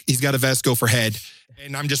vest, go for head.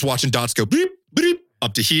 And I'm just watching dots go beep, beep,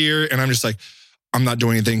 up to here. And I'm just like, I'm not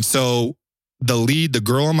doing anything. So the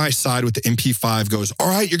girl on my side with the MP5 goes, all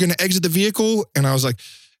right, you're going to exit the vehicle. And I was like,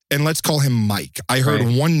 and let's call him Mike. I heard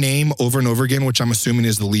one name over and over again, which I'm assuming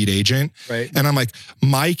is the lead agent. Right. And I'm like,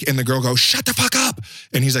 Mike, and the girl goes, shut the fuck up.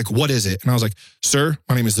 And he's like, what is it? And I was like, sir,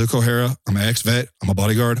 my name is Luke O'Hara. I'm an ex-vet. I'm a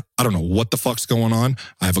bodyguard. I don't know what the fuck's going on.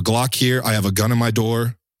 I have a Glock here. I have a gun in my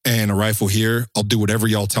door and a rifle here. I'll do whatever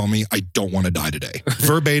y'all tell me. I don't want to die today.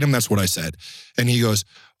 Verbatim, that's what I said. And he goes,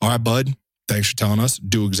 all right, bud, thanks for telling us.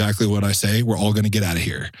 Do exactly what I say. We're all going to get out of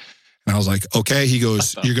here. And I was like, okay. He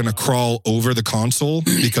goes, you're going to crawl over the console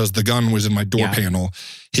because the gun was in my door panel.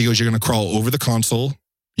 He goes, you're going to crawl over the console.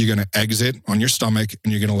 You're going to exit on your stomach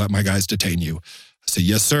and you're going to let my guys detain you. I said,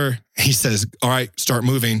 yes, sir. He says, all right, start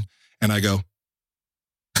moving. And I go,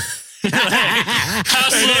 how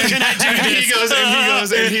slow can I do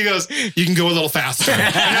this? And he goes, you can go a little faster. And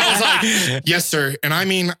I was like, yes, sir. And I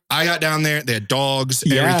mean, I got down there, they had dogs,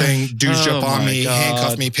 everything. Dudes jump on me,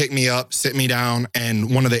 handcuff me, pick me up, sit me down.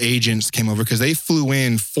 And one of the agents came over because they flew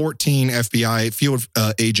in 14 FBI field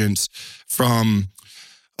agents from,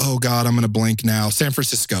 oh God, I'm going to blank now, San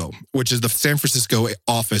Francisco, which is the San Francisco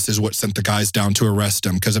office is what sent the guys down to arrest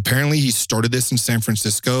him. Because apparently he started this in San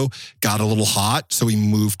Francisco, got a little hot, so he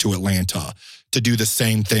moved to Atlanta to do the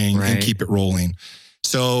same thing and keep it rolling.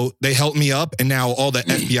 So they helped me up, and now all the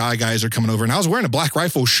FBI guys are coming over. And I was wearing a Black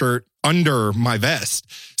Rifle shirt under my vest.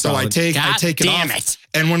 So I take it off.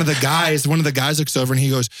 And one of the guys looks over and he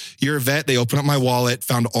goes, you're a vet. They open up my wallet,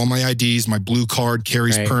 found all my IDs, my blue card,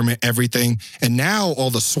 carries permit, everything. And now all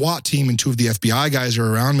the SWAT team and 2 of the FBI guys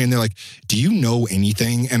are around me and they're like, do you know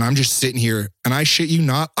anything? And I'm just sitting here and I shit you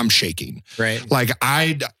not, I'm shaking. Right. Like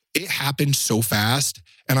it happened so fast.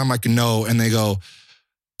 And I'm like, no. And they go,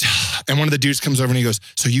 and one of the dudes comes over and he goes,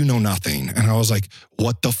 so you know nothing. And I was like,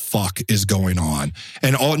 what the fuck is going on?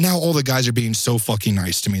 And all the guys are being so fucking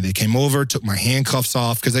nice to me. They came over, took my handcuffs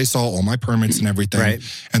off because they saw all my permits and everything.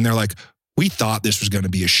 Right. And they're like, we thought this was going to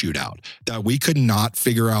be a shootout, that we could not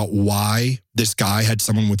figure out why this guy had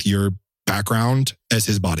someone with your background as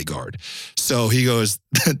his bodyguard. So he goes,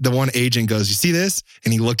 the one agent goes, you see this?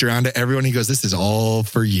 And he looked around at everyone. He goes, this is all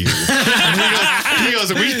for you. And he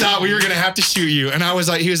goes, we thought we were going to have to shoot you. And I was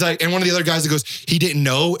like, he was like, and one of the other guys that goes, he didn't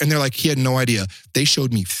know. And they're like, he had no idea. They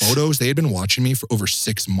showed me photos. They had been watching me for over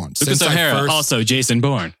 6 months. Lucas O'Hara, also Jason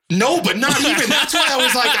Bourne. No, but not even. That's why I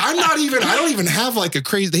was like, I don't even have like a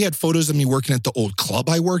crazy, they had photos of me working at the old club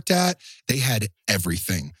I worked at. They had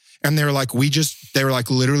everything. And they were like,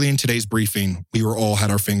 literally in today's briefing, we were all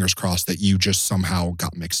had our fingers crossed that you just somehow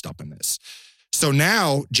got mixed up in this. So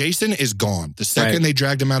now Jason is gone. The second they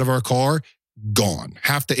dragged him out of our car, gone.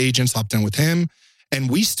 Half the agents hopped in with him and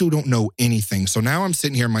we still don't know anything. So now I'm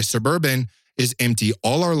sitting here, my Suburban is empty.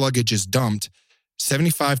 All our luggage is dumped.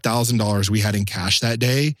 $75,000 we had in cash that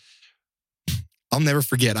day. I'll never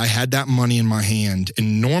forget. I had that money in my hand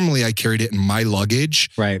and normally I carried it in my luggage.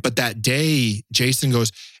 Right. But that day, Jason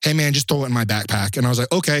goes, hey man, just throw it in my backpack. And I was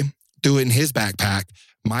like, okay, do it in his backpack.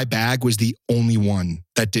 My bag was the only one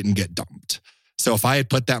that didn't get dumped. So if I had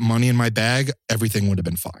put that money in my bag, everything would have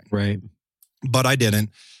been fine. Right. But I didn't.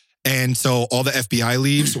 And so all the FBI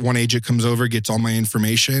leaves. One agent comes over, gets all my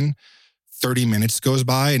information. 30 minutes goes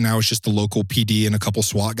by and now it's just the local PD and a couple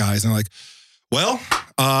SWAT guys. And I'm like, well,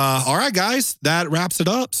 all right, guys, that wraps it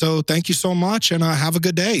up. So thank you so much and have a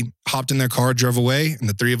good day. Hopped in their car, drove away, and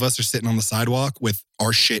the 3 of us are sitting on the sidewalk with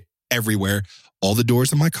our shit everywhere. All the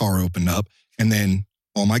doors of my car opened up, and then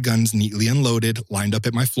all my guns neatly unloaded, lined up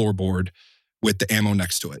at my floorboard with the ammo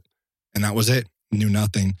next to it. And that was it. Knew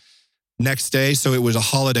nothing. Next day, so it was a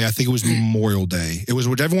holiday. I think it was Memorial Day. It was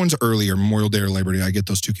whichever one's earlier, Memorial Day or Labor Day. I get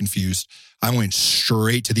those two confused. I went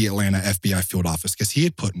straight to the Atlanta FBI field office because he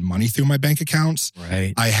had put money through my bank accounts.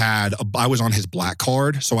 Right. I was on his black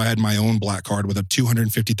card, so I had my own black card with a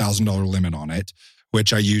 $250,000 limit on it,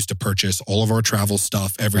 which I used to purchase all of our travel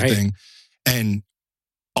stuff, everything. Right. And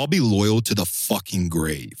I'll be loyal to the fucking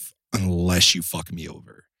grave unless you fuck me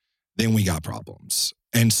over. Then we got problems.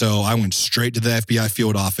 And so I went straight to the FBI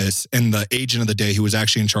field office, and the agent of the day who was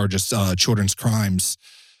actually in charge of children's crimes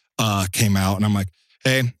came out. And I'm like,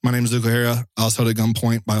 hey, my name is Luke O'Hara. I was held at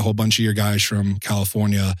gunpoint by a whole bunch of your guys from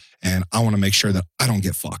California, and I want to make sure that I don't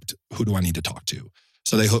get fucked. Who do I need to talk to?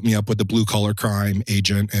 So they hooked me up with the blue collar crime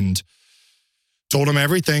agent and told him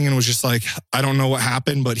everything, and was just like, I don't know what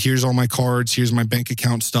happened, but here's all my cards. Here's my bank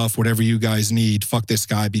account stuff, whatever you guys need. Fuck this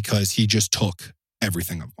guy because he just took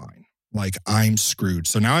everything of mine. Like, I'm screwed.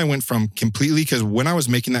 So now I went from completely, because when I was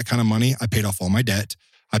making that kind of money, I paid off all my debt.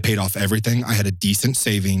 I paid off everything. I had a decent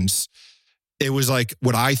savings. It was like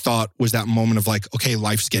what I thought was that moment of like, okay,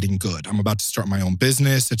 life's getting good. I'm about to start my own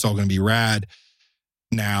business. It's all going to be rad.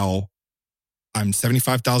 Now I'm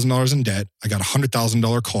 $75,000 in debt. I got a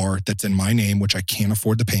 $100,000 car that's in my name, which I can't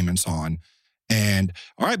afford the payments on. And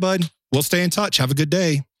all right, bud, we'll stay in touch. Have a good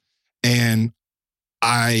day. And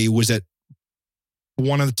I was at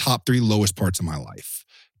one of the top 3 lowest parts of my life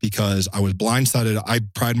because I was blindsided. I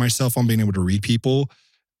pride myself on being able to read people.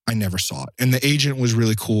 I never saw it. And the agent was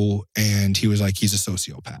really cool. And he was like, he's a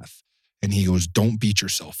sociopath. And he goes, don't beat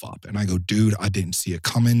yourself up. And I go, dude, I didn't see it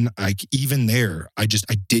coming. Like, even there, I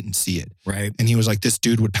didn't see it. Right. And he was like, this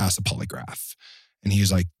dude would pass a polygraph. And he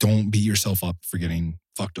was like, don't beat yourself up for getting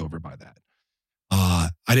fucked over by that.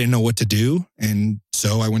 I didn't know what to do. And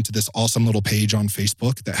so I went to this awesome little page on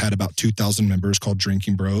Facebook that had about 2,000 members called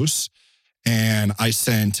Drinking Bros. And I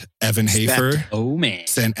sent Evan Hafer. Oh, man.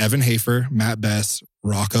 Sent Evan Hafer, Matt Bess,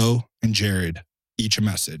 Rocco, and Jared each a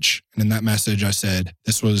message. And in that message, I said,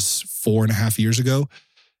 this was 4.5 years ago.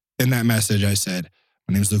 In that message, I said,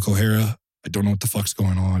 my name is Luke O'Hara. I don't know what the fuck's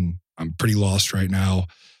going on. I'm pretty lost right now.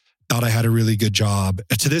 Thought I had a really good job.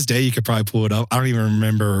 To this day, you could probably pull it up. I don't even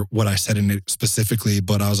remember what I said in it specifically,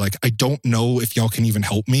 but I was like, I don't know if y'all can even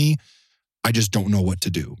help me. I just don't know what to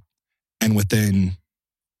do. And within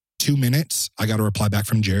 2 minutes, I got a reply back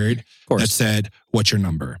from Jared that said, what's your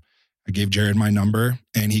number? I gave Jared my number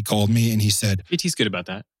and he called me and he said, JT's good about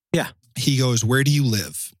that. Yeah. He goes, where do you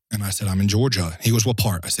live? And I said, I'm in Georgia. He goes, what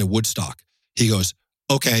part? I said, Woodstock. He goes,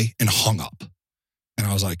 okay, and hung up. And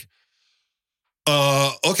I was like,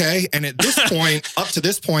 okay. And at this point, up to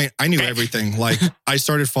this point, I knew everything. Like, I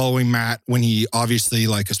started following Matt when he obviously,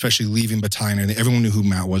 like, especially leaving Batina, and everyone knew who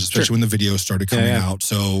Matt was, especially when the videos started coming out.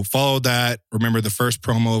 So followed that. Remember the first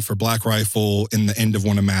promo for Black Rifle in the end of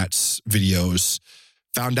one of Matt's videos.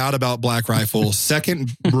 Found out about Black Rifle.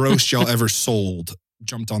 Second roast y'all ever sold.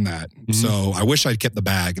 Jumped on that. Mm-hmm. So I wish I'd kept the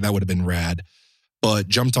bag. That would have been rad. But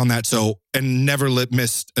jumped on that. So, and never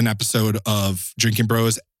missed an episode of Drinking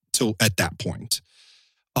Bros till at that point.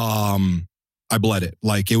 I bled it.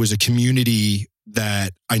 Like, it was a community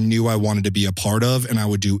that I knew I wanted to be a part of, and I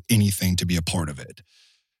would do anything to be a part of it.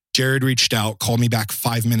 Jared reached out, called me back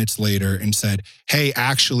 5 minutes later and said, hey,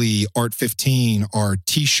 actually, Art 15, our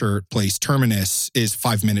t-shirt place, Terminus, is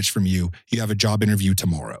 5 minutes from you. You have a job interview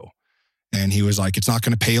tomorrow. And he was like, it's not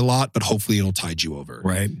going to pay a lot, but hopefully it'll tide you over.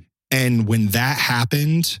 Right. And when that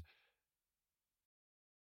happened,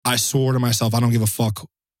 I swore to myself, I don't give a fuck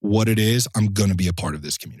what it is. I'm going to be a part of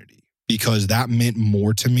this community, because that meant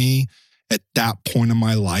more to me at that point in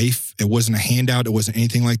my life. It wasn't a handout. It wasn't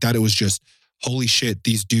anything like that. It was just, holy shit,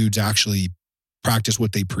 these dudes actually practice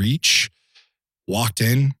what they preach. Walked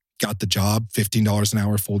in, got the job, $15 an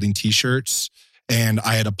hour folding t-shirts. And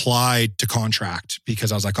I had applied to contract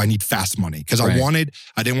because I was like, I need fast money. Because I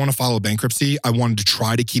didn't want to follow bankruptcy. I wanted to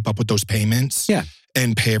try to keep up with those payments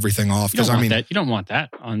and pay everything off. Because you don't want that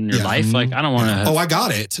on your life. Like, I don't want to. Oh, I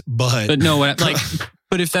got it. But no, like,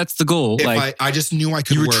 but if that's the goal, like, I just knew I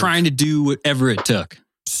could You were work. trying to do whatever it took.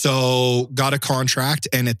 So got a contract.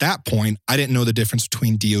 And at that point, I didn't know the difference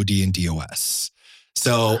between DOD and DOS.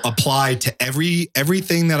 So applied to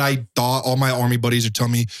everything that I thought all my Army buddies are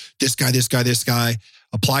telling me, this guy,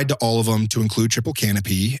 applied to all of them to include Triple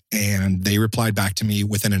Canopy. And they replied back to me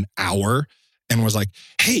within an hour and was like,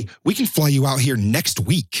 hey, we can fly you out here next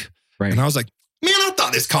week. Right. And I was like, man, I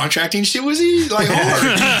thought this contracting shit was easy, like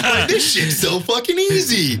hard. Like, this shit's so fucking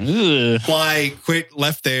easy. Like,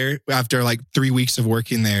 left there after like 3 weeks of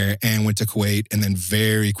working there and went to Kuwait, and then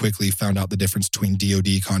very quickly found out the difference between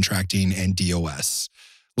DOD contracting and DOS.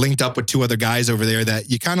 linked up with 2 other guys over there that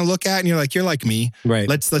you kind of look at and you're like me. Right.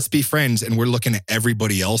 Let's be friends. And we're looking at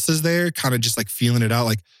everybody else's there, kind of just like feeling it out.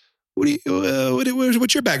 Like,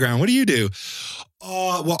 what's your background? What do you do?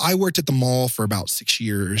 Well, I worked at the mall for about 6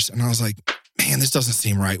 years, and I was like, man, this doesn't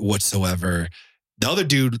seem right whatsoever. The other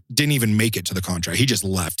dude didn't even make it to the contract. He just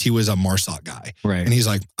left. He was a MARSOC guy. Right. And he's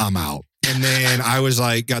like, I'm out. And then I was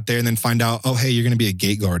like, got there and then find out, oh, hey, you're going to be a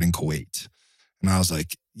gate guard in Kuwait. And I was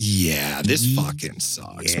like, yeah, this fucking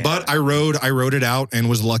sucks. Yeah. But I rode it out and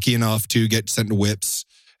was lucky enough to get sent to whips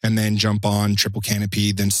and then jump on triple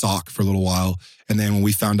canopy, then SOC for a little while. And then when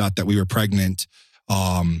we found out that we were pregnant,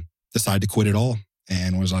 decided to quit it all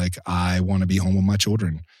and was like, I want to be home with my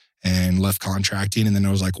children, and left contracting. And then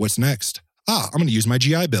I was like, what's next? I'm going to use my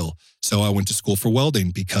GI Bill. So I went to school for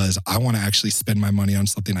welding because I want to actually spend my money on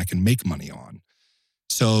something I can make money on.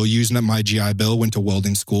 So using up my GI Bill, went to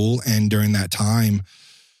welding school. And during that time,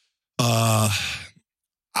 I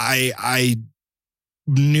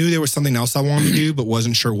knew there was something else I wanted to do, but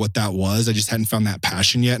wasn't sure what that was. I just hadn't found that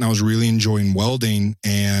passion yet. And I was really enjoying welding.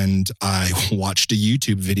 And I watched a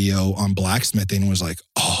YouTube video on blacksmithing and was like,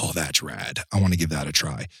 oh, that's rad. I want to give that a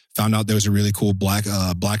try. Found out there was a really cool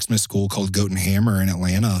blacksmith school called Goat and Hammer in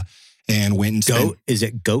Atlanta, and went and spent... Is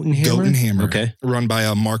it Goat and Hammer? Goat and Hammer. Okay. Run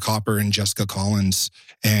by Mark Hopper and Jessica Collins.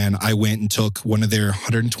 And I went and took one of their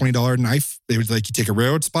 $120 knife. They was like, you take a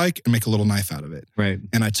railroad spike and make a little knife out of it. Right.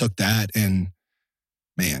 And I took that, and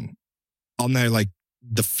man, on there, like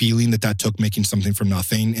the feeling that took making something from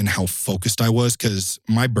nothing and how focused I was, because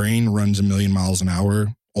my brain runs a million miles an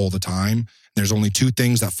hour all the time. There's only 2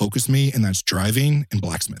 things that focus me, and that's driving and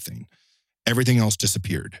blacksmithing. Everything else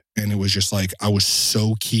disappeared. And it was just like, I was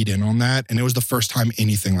so keyed in on that. And it was the first time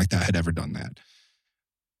anything like that had ever done that.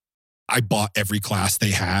 I bought every class they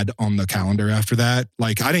had on the calendar after that.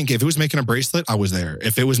 Like, I didn't give, if it was making a bracelet, I was there.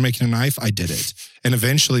 If it was making a knife, I did it. And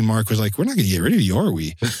eventually Mark was like, we're not going to get rid of you, are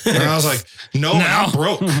we? And I was like, no, I'm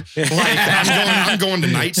broke. Like, I'm going to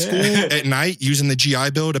night school at night using the GI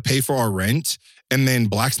Bill to pay for our rent, and then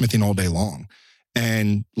blacksmithing all day long.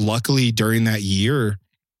 And luckily during that year,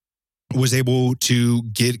 was able to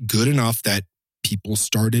get good enough that people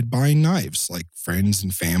started buying knives, like friends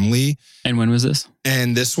and family. And when was this?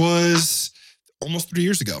 And this was almost 3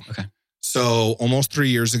 years ago. Okay. So almost 3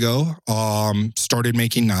 years ago, started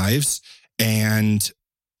making knives, and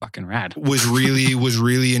Fucking rad. was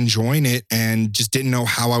really enjoying it, and just didn't know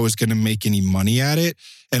how I was going to make any money at it.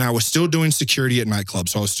 And I was still doing security at nightclubs.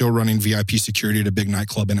 So I was still running VIP security at a big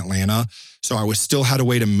nightclub in Atlanta. So I still had a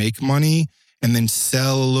way to make money and then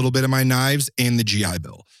sell a little bit of my knives and the GI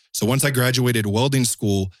Bill. So once I graduated welding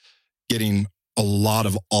school, getting a lot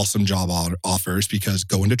of awesome job offers, because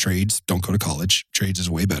go into trades, don't go to college. Trades is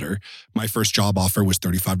way better. My first job offer was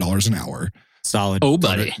 $35 an hour. Solid. Oh,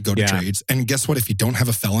 buddy. Go to trades. And guess what? If you don't have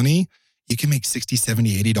a felony, you can make $60,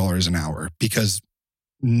 $70, $80 an hour, because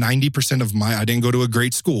 90% of I didn't go to a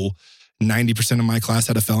great school. 90% of my class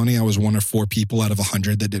had a felony. I was 1 or 4 people out of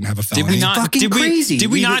 100 that didn't have a felony. Did we not? Fucking crazy.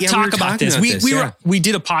 Did we not we talk were about talking this? about this, We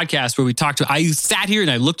did a podcast where we talked to. I sat here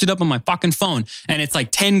and I looked it up on my fucking phone, and it's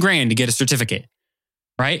like $10,000 to get a certificate,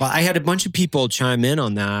 right? Well, I had a bunch of people chime in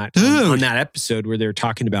on that Dude. on that episode where they were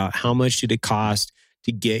talking about how much did it cost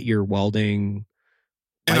to get your welding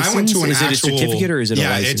And license? I went to an is actual, it a certificate or is it a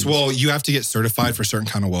license? you have to get certified for certain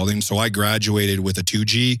kind of welding. So I graduated with a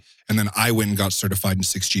 2G, and then I went and got certified in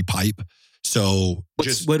 6G pipe. So what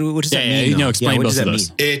does that Yeah, mean? no, though? explain what both does of that those.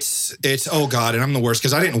 mean? it's oh God, and I'm the worst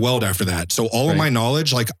because I didn't weld after that. So all of Right. my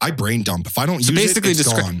knowledge, like I brain dump. If I don't So use basically, it,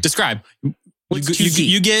 it's gone. describe. What's You, 2G?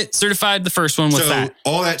 you get certified the first one. What's So that?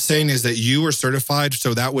 all that's saying is that you were certified.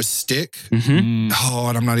 So that was stick. Mm-hmm. Oh,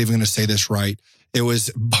 and I'm not even going to say this right. It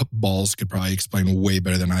was Balls could probably explain way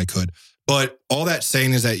better than I could. But all that's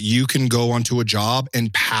saying is that you can go onto a job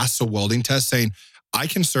and pass a welding test saying, I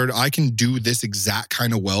can do this exact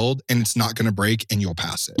kind of weld and it's not going to break, and you'll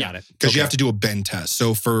pass it. Got it. Because you have to do a bend test.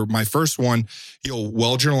 So for my first one, you'll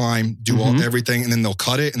weld your line, do everything, and then they'll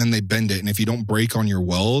cut it and then they bend it. And if you don't break on your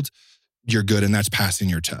weld, you're good, and that's passing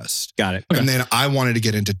your test. Got it. And then I wanted to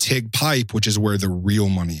get into TIG pipe, which is where the real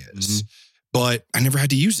money is. But I never had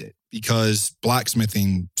to use it because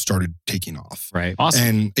blacksmithing started taking off. Right. Awesome.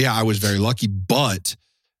 And yeah, I was very lucky. But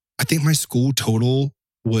I think my school total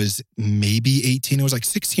was maybe 18. It was like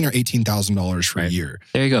 $16,000 or $18,000 for a year.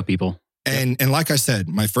 There you go, people. And like I said,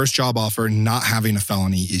 my first job offer, not having a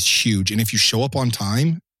felony is huge. And if you show up on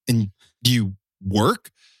time and you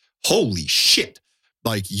work, holy shit,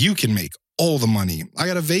 like you can make all the money. I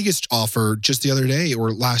got a Vegas offer just the other day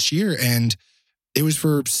or last year, and it was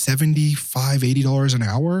for $75, $80 an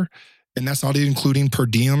hour. And that's not even including per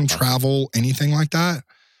diem, travel, anything like that.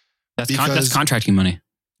 That's contracting money.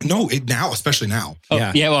 No, now, especially now. Oh,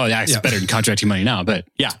 Yeah. yeah. Well, yeah, it's Yeah. better than contracting money now, but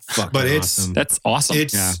yeah, Fucking But it's- awesome. that's awesome.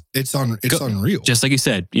 It's Go- unreal. Just like you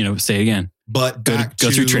said, say again, But go back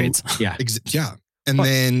through to- trades. yeah. Yeah. And Well,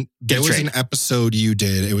 then there get was trade. an episode you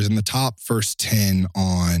did. It was in the top first 10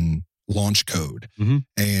 on launch code. Mhm.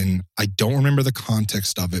 And I don't remember the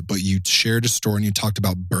context of it, but you shared a story and you talked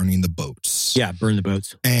about burning the boats. Yeah, burn the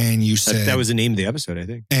boats. And you said That was the name of the episode, I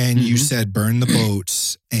think. and you Mhm. said burn the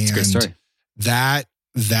boats. And It's a great story.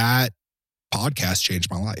 that podcast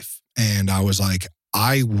changed my life. And I was like,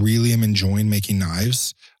 I really am enjoying making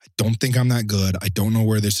knives. I don't think I'm that good. I don't know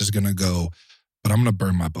where this is going to go, but I'm going to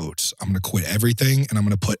burn my boats. I'm going to quit everything and I'm going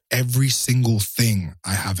to put every single thing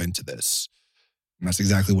I have into this. And that's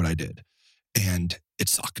exactly what I did. And it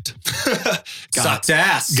sucked. Sucks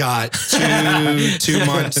ass. Got 2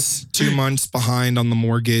 months behind on the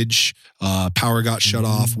mortgage. Power got shut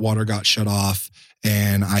off, water got shut off.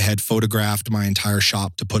 And I had photographed my entire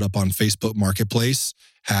shop to put up on Facebook Marketplace,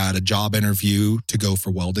 had a job interview to go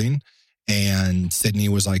for welding. And Sydney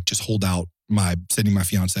was like, just hold out. Sydney, my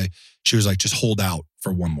fiance, she was like, just hold out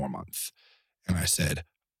for 1 more month. And I said,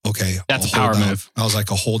 okay. That's I'll a power hold out. move. I was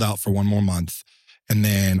like, I'll hold out for 1 more month. And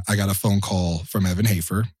then I got a phone call from Evan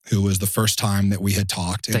Hafer, who was the first time that we had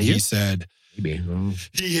talked. And Is that you? he said, Maybe.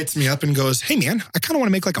 he hits me up and goes, hey man, I kind of want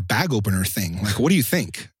to make like a bag opener thing. Like, what do you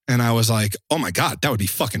think? And I was like, oh my God, that would be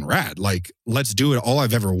fucking rad. Like, let's do it. All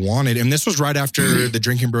I've ever wanted. And this was right after the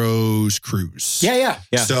Drinking Bros cruise. Yeah.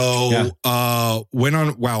 So went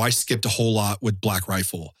on, wow, I skipped a whole lot with Black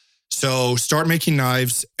Rifle. So start making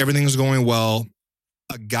knives. Everything was going well.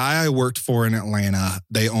 A guy I worked for in Atlanta,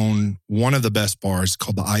 they own one of the best bars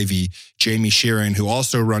called the Ivy, Jamie Sheeran, who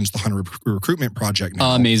also runs the Hunter Recruitment Project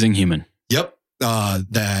now. Amazing human. Yep.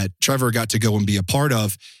 That Trevor got to go and be a part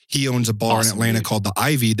of. He owns a bar Awesome, in Atlanta dude. called the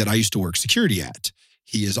Ivy that I used to work security at.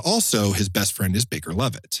 He is also, his best friend is Baker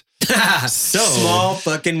Levitt. Small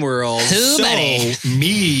fucking world. So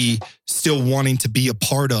me still wanting to be a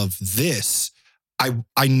part of this,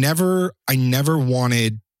 I never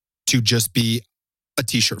wanted to just be a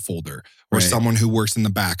t-shirt folder or Right. someone who works in the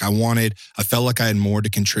back. I felt like I had more to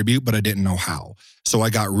contribute, but I didn't know how. So I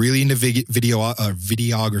got really into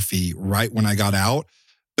videography right when I got out,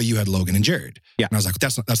 but you had Logan and Jared. Yeah. And I was like,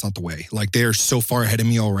 that's not the way. Like, they're so far ahead of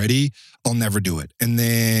me already. I'll never do it. And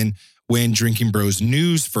then when Drinking Bros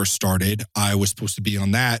News first started, I was supposed to be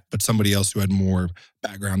on that, but somebody else who had more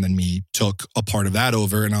background than me took a part of that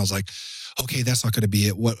over. And I was like, okay, that's not going to be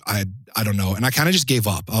it. What I don't know. And I kind of just gave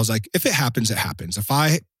up. I was like, if it happens, it happens. If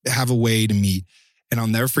I have a way to meet, and I'll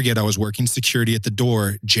never forget, I was working security at the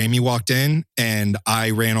door. Jamie walked in and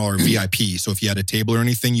I ran all our VIP. So if you had a table or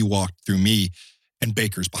anything, you walked through me, and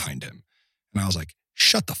Baker's behind him. And I was like,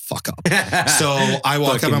 shut the fuck up. So I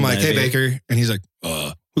walked up, I'm like, hey, Baker. And he's like,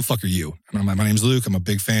 who the fuck are you? And I'm like, my name's Luke. I'm a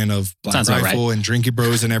big fan of Black Sounds about Rifle and Drinking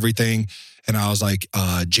Bros and everything. And I was like,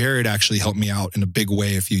 Jared actually helped me out in a big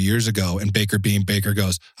way a few years ago. And Baker being Baker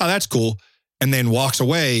goes, oh, that's cool. And then walks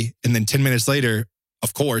away. And then 10 minutes later,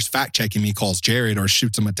 of course, fact checking me, calls Jared or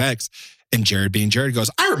shoots him a text. And Jared being Jared goes,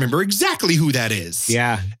 I remember exactly who that is.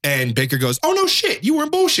 Yeah. And Baker goes, oh, no shit. You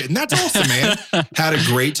weren't bullshitting. That's awesome, man. Had a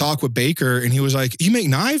great talk with Baker. And he was like, you make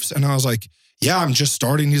knives? And I was like, yeah, I'm just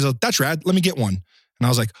starting. He's like, that's rad. Let me get one. And I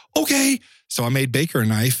was like, okay. So I made Baker a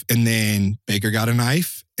knife. And then Baker got a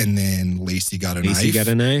knife. And then Lacey got a Lacey knife. got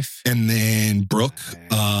a knife. And then Brooke,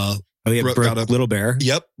 Oh, yeah. Brooke Brooke, got a- Little Bear.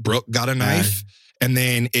 yep, Brooke got a knife. And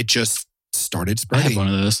then it just started I had spreading. one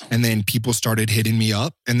of those. And then people started hitting me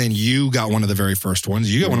up. And then you got one of the very first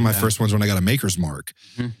ones. You got one of my Yeah. first ones when I got a maker's mark.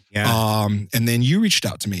 Yeah. And then you reached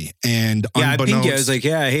out to me. And I think I unbeknownst- was like,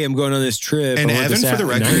 yeah, hey, I'm going on this trip. and I want Evan, this for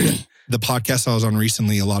the app. record, the podcast I was on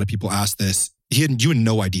recently, a lot of people asked this. You had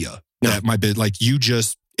no idea No. that my bid, like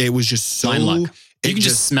it was just so. Blind luck. it You can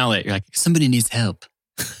just smell it. You're like, somebody needs help.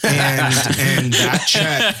 and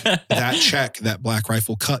that check that Black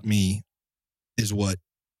Rifle cut me is what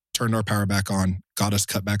turned our power back on, got us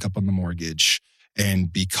cut back up on the mortgage.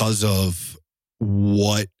 And because of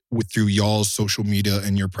through y'all's social media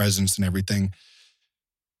and your presence and everything,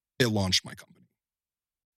 it launched my company.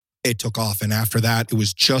 It took off. And after that, there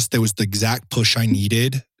was the exact push I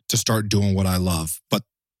needed to start doing what I love. But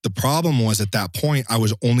the problem was at that point, I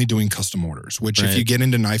was only doing custom orders, which if Right. you get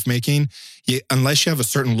into knife making, unless you have a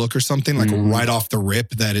certain look or something like Mhm. right off the rip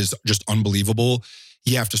that is just unbelievable,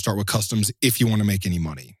 you have to start with customs if you want to make any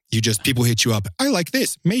money. People hit you up. I like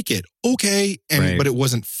this, make it. Okay. Right. But it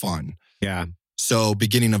wasn't fun. Yeah. So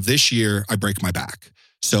beginning of this year, I break my back.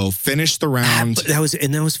 So finish the round. That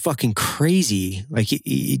was fucking crazy. Like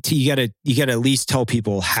you gotta at least tell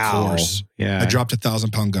people how. course. Yeah. I dropped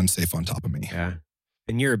 1,000-pound gun safe on top of me. Yeah.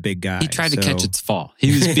 And you're a big guy. He tried to so- catch its fall.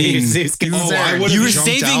 He was being. Oh, I would've you were jumped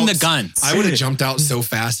saving out. the guns. I would have jumped out so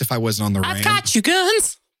fast if I wasn't on the I've ramp. got you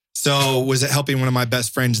guns. So was it helping one of my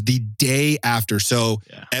best friends the day after? So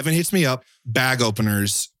Yeah. Evan hits me up, bag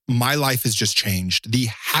openers. My life has just changed. The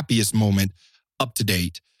happiest moment up to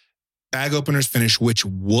date. Bag openers finish, which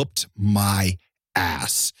whooped my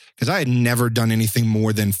ass because I had never done anything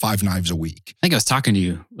more than 5 knives a week. I think I was talking to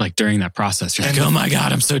you like during that process. You're like, And- oh my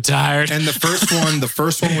God, I'm so tired. And the first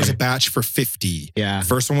one was a batch for 50. Yeah. The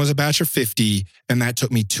first one was a batch of 50, and that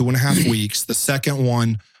took me 2.5 weeks. The second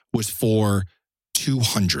one was for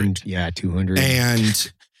 200. Yeah, 200.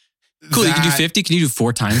 And Cool. You can do that- 50. Can you do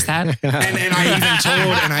 4 times that? And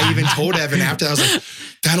I even told Evan after that, I was like,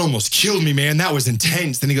 that almost killed me, man. That was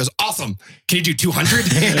intense. Then he goes, awesome. Can you do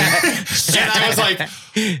 200? And I was like,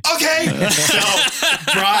 okay. So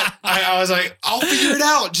I was like, I'll figure it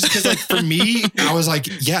out. Just because like for me, I was like,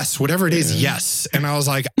 yes, whatever it is, yes. And I was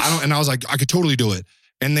like, I could totally do it.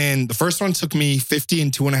 And then the first one took me 50 in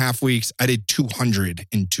 2.5 weeks. I did 200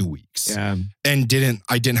 in 2 weeks. Yeah. And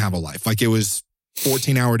I didn't have a life. Like it was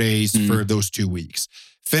 14-hour days for those 2 weeks.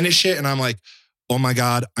 Finish it, and I'm like, oh my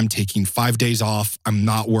God, I'm taking 5 days off. I'm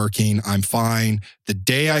not working. I'm fine. The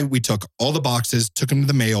day we took all the boxes, took them to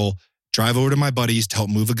the mail, drive over to my buddies to help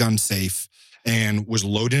move a gun safe, and was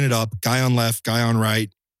loading it up. Guy on left, guy on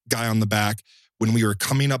right, guy on the back. When we were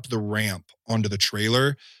coming up the ramp onto the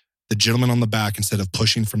trailer, the gentleman on the back, instead of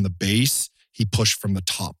pushing from the base, he pushed from the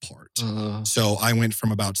top part. So I went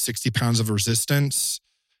from about 60 pounds of resistance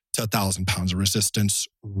to 1,000 pounds of resistance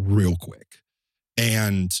real quick.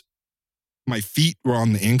 And my feet were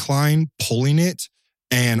on the incline pulling it,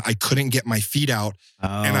 and I couldn't get my feet out.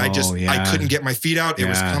 And I couldn't get my feet out. It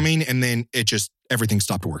was Yeah. coming, and then everything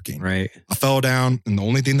stopped working. Right. I fell down, and the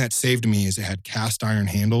only thing that saved me is it had cast iron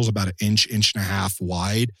handles about an inch and a half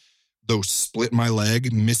wide. Those split my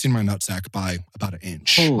leg, missing my nutsack by about an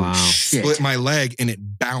inch. Wow. Split my leg, and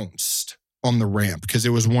it bounced on the ramp because it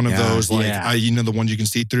was one of Yeah, those like yeah. the ones you can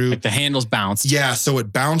see through. Like the handles bounced. Yeah, so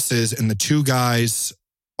it bounces, and the two guys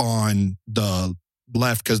on the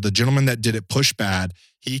left, because the gentleman that did it pushed bad,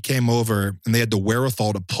 he came over and they had the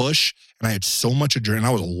wherewithal to push, and I had so much adrenaline. I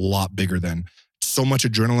was a lot bigger then. So much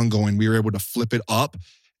adrenaline going. We were able to flip it up,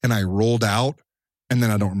 and I rolled out, and then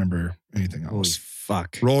I don't remember anything Holy else.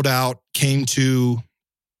 fuck. Rolled out, came to,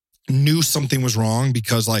 knew something was wrong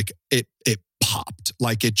because like it popped.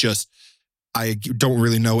 Like it just, I don't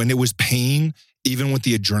really know. And it was pain, even with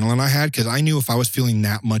the adrenaline I had, because I knew if I was feeling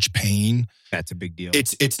that much pain, That's a big deal.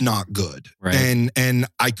 it's not good. Right. And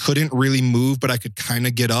I couldn't really move, but I could kind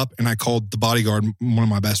of get up. And I called the bodyguard, one of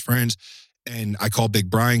my best friends, and I called Big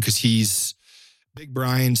Brian because Big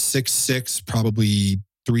Brian, 6'6", probably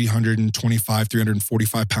 325,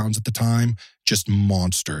 345 pounds at the time, just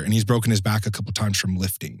monster. And he's broken his back a couple times from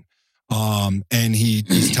lifting. And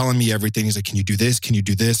he's telling me everything. He's like, can you do this? Can you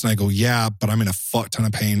do this? And I go, yeah, but I'm in a fuck ton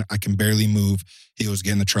of pain. I can barely move. He goes,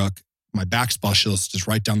 get in the truck. My back specialist is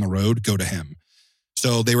right down the road. Go to him.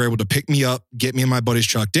 So they were able to pick me up, get me in my buddy's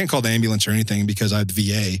truck. Didn't call the ambulance or anything because I had the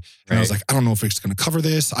VA. And I was like, I don't know if it's going to cover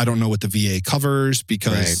this. I don't know what the VA covers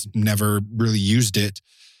because never really used it.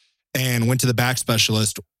 And went to the back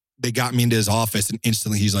specialist. They got me into his office, and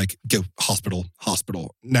instantly he's like, go hospital.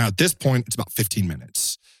 Now at this point, it's about 15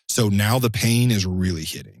 minutes. So now the pain is really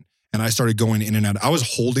hitting. And I started going in and out. I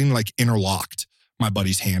was holding like interlocked my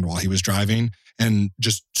buddy's hand while he was driving and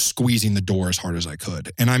just squeezing the door as hard as I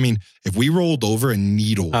could. And I mean, if we rolled over a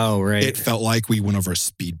needle, it felt like we went over a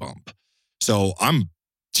speed bump. So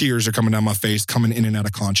tears are coming down my face, coming in and out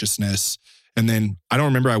of consciousness. And then I don't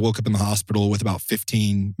remember, I woke up in the hospital with about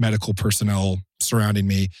 15 medical personnel surrounding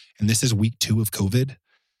me. And this is week 2 of COVID.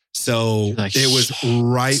 So Like, it was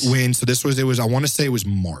right when, I want to say it was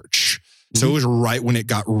March. So it was right when it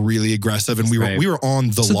got really aggressive, and we were on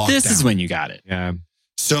the lockdown. This is when you got it. Yeah.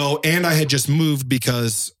 So, and I had just moved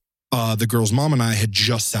because the girl's mom and I had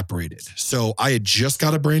just separated. So I had just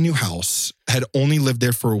got a brand new house, had only lived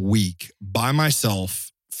there for a week by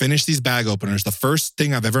myself, finished these bag openers, the first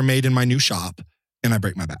thing I've ever made in my new shop, and I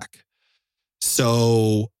break my back.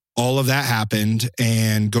 So all of that happened,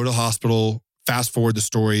 and go to the hospital. Fast forward the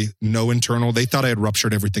story, no internal. They thought I had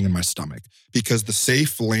ruptured everything in my stomach because the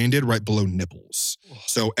safe landed right below nipples.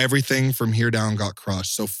 So everything from here down got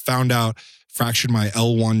crushed. So found out, fractured my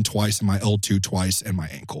L1 twice and my L2 twice and my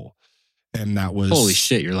ankle. And that was... Holy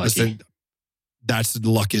shit, you're lucky. That's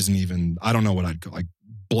luck isn't even... I don't know what I'd go... Like,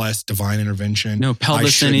 blessed, divine intervention. No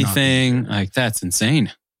pelvis anything. Like, that's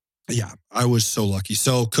insane. Yeah, I was so lucky.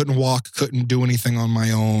 So couldn't walk, couldn't do anything on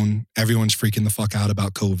my own. Everyone's freaking the fuck out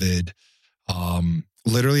about COVID.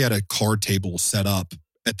 Literally had a card table set up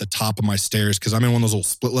at the top of my stairs because I'm in one of those little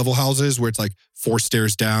split level houses where it's like 4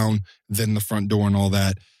 stairs down, then the front door and all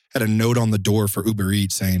that. Had a note on the door for Uber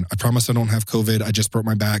Eats saying, I promise I don't have COVID. I just broke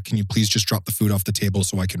my back. Can you please just drop the food off the table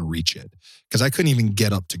so I can reach it? Because I couldn't even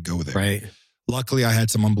get up to go there. Right. Luckily, I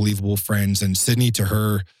had some unbelievable friends, and Sydney, to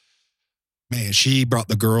her, man, she brought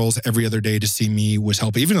the girls every other day to see me, was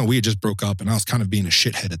helping, even though we had just broke up and I was kind of being a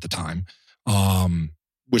shithead at the time,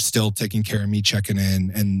 was still taking care of me, checking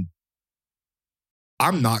in. And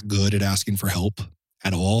I'm not good at asking for help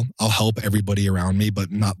at all. I'll help everybody around me,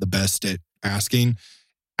 but not the best at asking.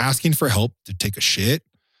 Asking for help to take a shit,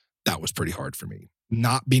 that was pretty hard for me.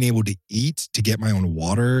 Not being able to eat, to get my own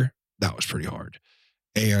water, that was pretty hard.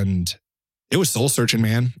 And it was soul searching,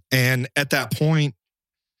 man. And at that point,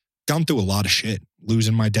 gone through a lot of shit.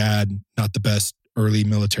 Losing my dad, not the best early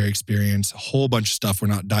military experience, a whole bunch of stuff we're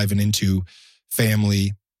not diving into.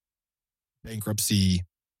 Family, bankruptcy,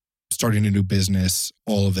 starting a new business,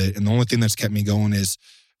 all of it. And the only thing that's kept me going is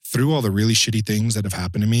through all the really shitty things that have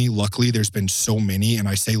happened to me, luckily there's been so many, and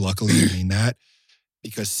I say luckily, I mean that,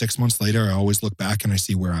 because 6 months later, I always look back and I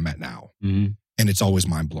see where I'm at now. Mm-hmm. And it's always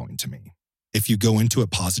mind-blowing to me. If you go into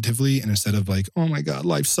it positively and instead of like, oh my God,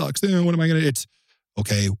 life sucks, what am I going to, it's,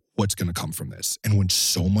 okay, what's going to come from this? And when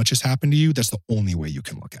so much has happened to you, that's the only way you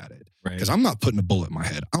can look at it. Right. Because I'm not putting a bullet in my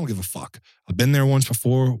head. I don't give a fuck. I've been there once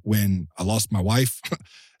before when I lost my wife.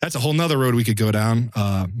 That's a whole nother road we could go down.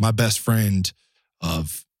 My best friend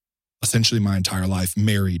of essentially my entire life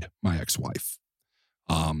married my ex-wife.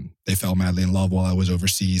 They fell madly in love while I was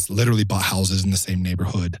overseas, literally bought houses in the same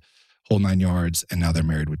neighborhood, whole 9 yards, and now they're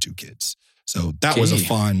married with 2 kids. So that was a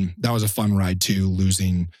fun ride too,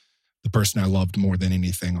 losing the person I loved more than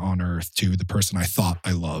anything on earth to the person I thought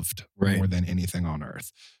I loved more than anything on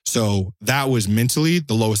earth. So that was mentally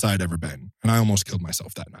the lowest I'd ever been. And I almost killed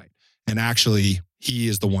myself that night. And actually, he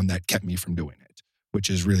is the one that kept me from doing it, which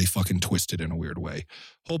is really fucking twisted in a weird way.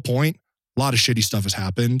 Whole point, a lot of shitty stuff has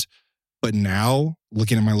happened. But now,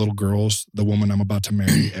 looking at my little girls, the woman I'm about to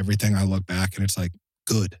marry, everything, I look back and it's like,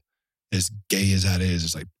 good. As gay as that is,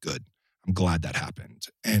 it's like, good. I'm glad that happened.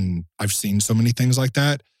 And I've seen so many things like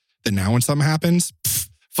that now when something happens,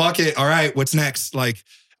 fuck it. All right, what's next? Like,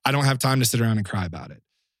 I don't have time to sit around and cry about it.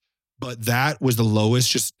 But that was the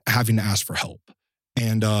lowest, just having to ask for help.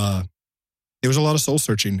 And there was a lot of soul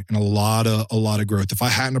searching and a lot of growth. If I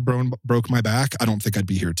hadn't have broke my back, I don't think I'd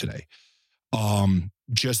be here today.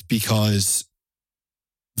 Just because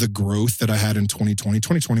the growth that I had in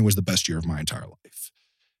 2020 was the best year of my entire life.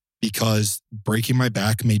 Because breaking my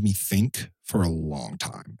back made me think for a long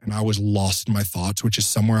time. And I was lost in my thoughts, which is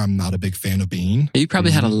somewhere I'm not a big fan of being. You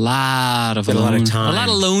probably had a lot of alone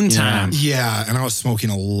time. Yeah. And I was smoking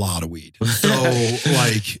a lot of weed. So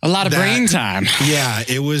like a lot of brain time. Yeah.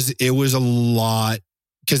 It was a lot,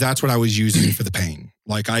 because that's what I was using for the pain.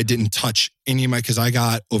 Like I didn't touch any of because I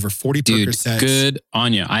got over 40 Percocets. Good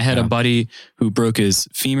on you. I had a buddy who broke his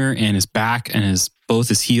femur and his back and both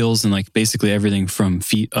his heels and like basically everything from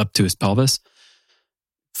feet up to his pelvis.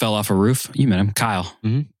 Fell off a roof. You met him, Kyle,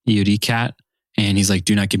 EOD cat. And he's like,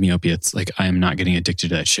 do not give me opiates. Like I am not getting addicted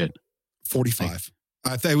to that shit. 45.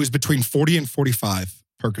 I thought it was between 40 and 45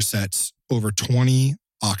 Percocets, over 20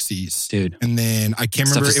 oxys. Dude. And then I can't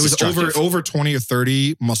remember, it was over 20 or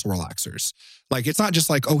 30 muscle relaxers. Like, it's not just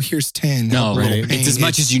like, oh, here's 10. No, it's as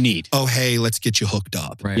much as you need. Oh, hey, let's get you hooked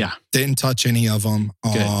up. Right. Yeah. Didn't touch any of them.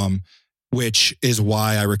 Which is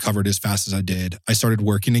why I recovered as fast as I did. I started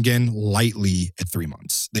working again lightly at 3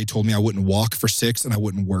 months. They told me I wouldn't walk for 6 and I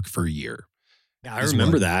wouldn't work for a year. Yeah, I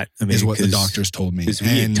remember that. I mean, is what the doctors told me. Because we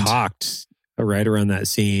had talked right around that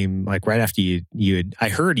same, like right after you had, I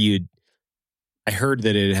heard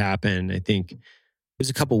that it had happened. I think it was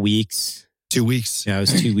a couple weeks. 2 weeks. Yeah, it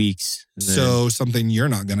was 2 weeks. So something you're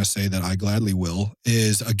not going to say that I gladly will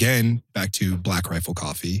is, again, back to Black Rifle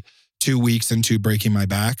Coffee. 2 weeks into breaking my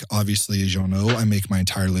back, obviously, as y'all know, I make my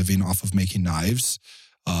entire living off of making knives.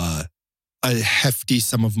 A hefty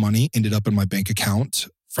sum of money ended up in my bank account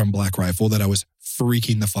from Black Rifle that I was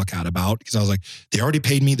freaking the fuck out about because I was like, they already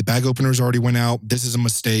paid me. The bag openers already went out. This is a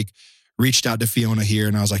mistake. Reached out to Fiona here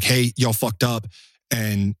and I was like, hey, y'all fucked up.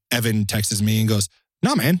 And Evan texts me and goes,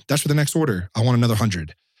 nah, man, that's for the next order. I want another 100. And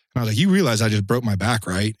I was like, you realize I just broke my back,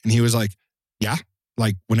 right? And he was like, yeah,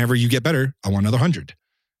 like whenever you get better, I want another 100.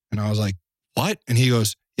 And I was like, what? And he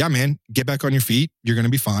goes, yeah, man, get back on your feet. You're going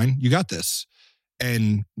to be fine. You got this.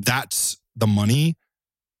 And that's the money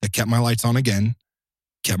that kept my lights on again,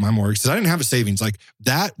 kept my mortgage. Because I didn't have a savings. Like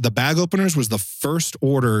that, the bag openers was the first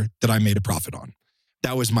order that I made a profit on.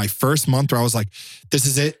 that was my first month where I was like, this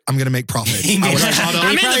is it. I'm going to make profit. I was caught up.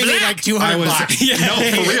 I'm in the like $200.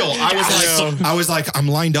 No, for real. I was like, I'm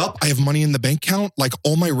lined up. I have money in the bank account. Like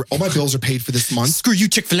all my bills are paid for this month. Screw you,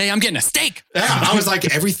 Chick-fil-A. I'm getting a steak. Yeah, I was like,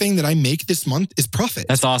 everything that I make this month is profit.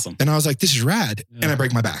 That's awesome. And I was like, this is rad. Yeah. And I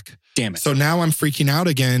break my back. Damn it. So now I'm freaking out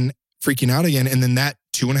again. And then that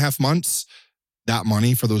 2.5 months, that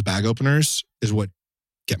money for those bag openers is what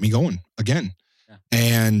kept me going again. Yeah.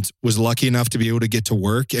 And was lucky enough to be able to get to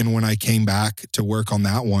work. And when I came back to work on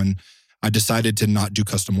that one, I decided to not do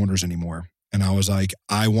custom orders anymore. And I was like,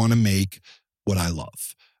 I want to make what I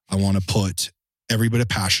love. I want to put every bit of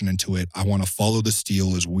passion into it. I want to follow the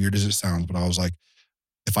steel, as weird as it sounds. But I was like,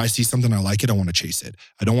 if I see something I like it, I want to chase it.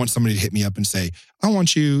 I don't want somebody to hit me up and say, I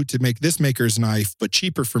want you to make this maker's knife, but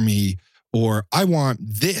cheaper for me. Or I want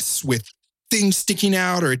this with things sticking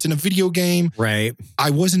out, or it's in a video game. Right.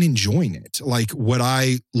 I wasn't enjoying it. Like what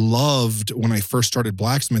I loved when I first started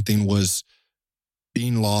blacksmithing was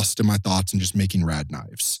being lost in my thoughts and just making rad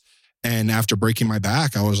knives. And after breaking my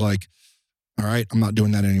back, I was like, all right, I'm not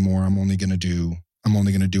doing that anymore. I'm only going to do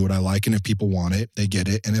what I like. And if people want it, they get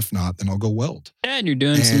it. And if not, then I'll go weld. Yeah, and you're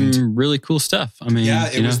doing some really cool stuff. I mean, yeah,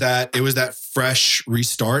 it was that fresh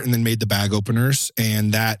restart, and then made the bag openers,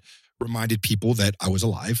 and that reminded people that I was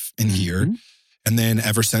alive and here. And then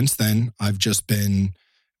ever since then, I've just been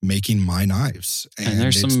making my knives. And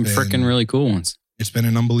there's some freaking really cool ones. It's been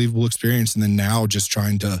an unbelievable experience. And then now just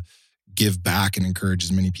trying to give back and encourage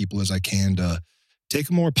as many people as I can to take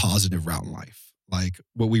a more positive route in life. Like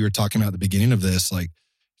what we were talking about at the beginning of this, like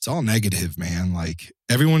it's all negative, man. Like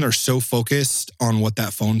everyone are so focused on what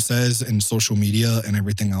that phone says and social media and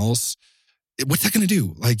everything else. What's that going to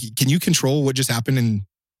do? Like, can you control what just happened in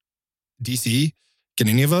DC? Can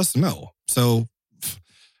any of us? No. So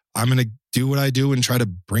I'm going to do what I do and try to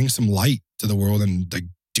bring some light to the world and like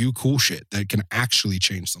do cool shit that can actually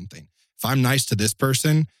change something. If I'm nice to this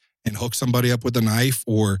person and hook somebody up with a knife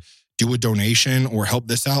or do a donation or help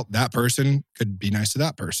this out, that person could be nice to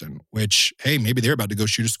that person, which, hey, maybe they're about to go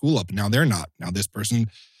shoot a school up and now they're not. Now this person,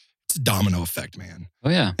 it's a domino effect, man. Oh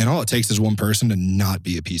yeah. And all it takes is one person to not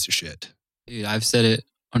be a piece of shit. Dude, I've said it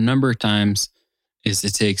a number of times, is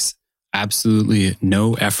it takes absolutely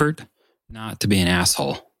no effort not to be an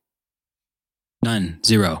asshole. None.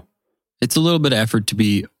 Zero. It's a little bit of effort to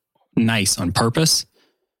be nice on purpose,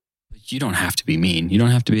 but you don't have to be mean. You don't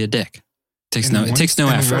have to be a dick. It takes no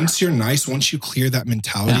effort. Once you're nice, once you clear that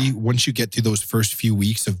mentality, once you get through those first few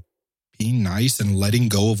weeks of being nice and letting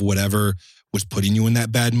go of whatever was putting you in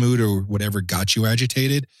that bad mood or whatever got you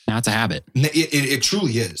agitated. Now it's a habit. It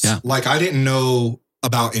truly is. Yeah. Like I didn't know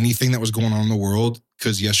about anything that was going on in the world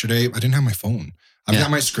because yesterday I didn't have my phone. I've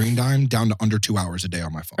got my screen time down to under 2 hours a day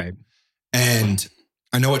on my phone. Right. And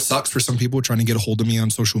I know it sucks for some people trying to get a hold of me on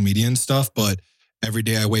social media and stuff, but every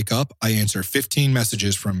day I wake up, I answer 15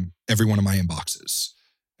 messages from every one of my inboxes.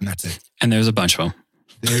 And that's it. And there's a bunch of them.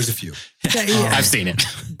 There's a few. I've seen it.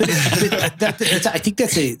 I think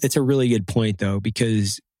that's a really good point though,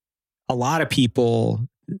 because a lot of people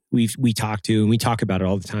we talk to, and we talk about it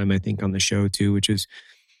all the time, I think on the show too, which is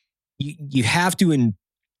you have to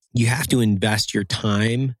invest your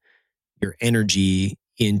time, your energy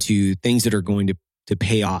into things that are going to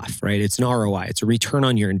pay off, right? It's an ROI. It's a return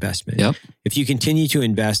on your investment. Yep. If you continue to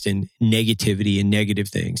invest in negativity and negative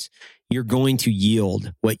things, you're going to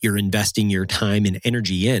yield what you're investing your time and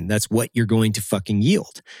energy in. That's what you're going to fucking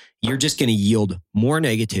yield. You're just going to yield more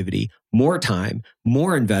negativity, more time,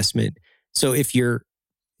 more investment. So if you're,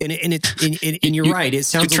 and you're right, it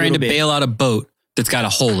sounds you're trying to bail out a boat that's got a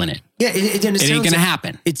hole in it. Yeah, it ain't going to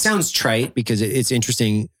happen. It sounds trite because it's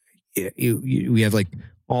interesting. We have like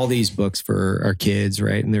all these books for our kids,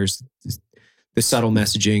 right? And there's the subtle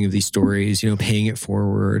messaging of these stories, paying it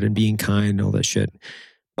forward and being kind and all that shit.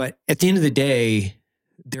 But at the end of the day,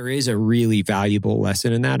 there is a really valuable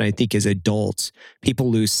lesson in that. I think as adults, people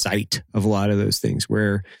lose sight of a lot of those things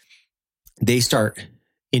where they start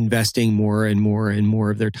investing more and more and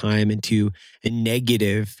more of their time into a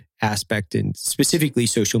negative aspect, and specifically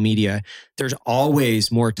social media. There's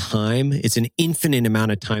always more time. It's an infinite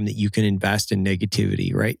amount of time that you can invest in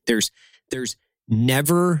negativity, right? There's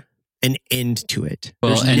never an end to it.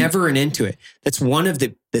 There's never an end to it. That's one of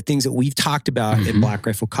the things that we've talked about at Black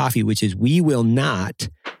Rifle Coffee, which is we will not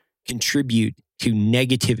contribute to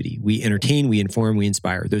negativity. We entertain, we inform, we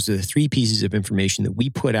inspire. Those are the three pieces of information that we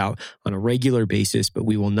put out on a regular basis, but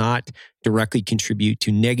we will not directly contribute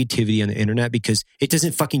to negativity on the internet because it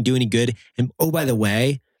doesn't fucking do any good. And oh, by the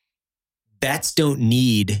way, bets don't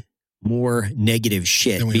need more negative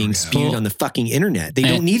shit being spewed on the fucking internet. They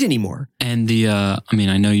don't need any more. And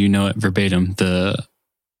I know you know it verbatim, the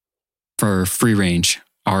for free range,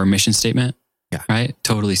 our mission statement, Yeah. right?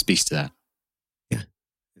 Totally speaks to that.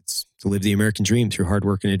 It's to live the American dream through hard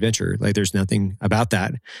work and adventure. Like there's nothing about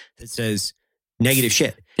that says negative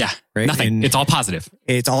shit. Yeah. Right. Nothing. And It's all positive.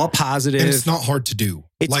 it's all positive. And it's not hard to do.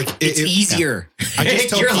 It's easier. I just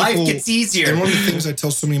tell Your life people- gets easier. And one of the things I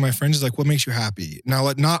tell so many of my friends is like, what makes you happy? Now,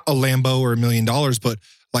 like, not a Lambo or $1 million, but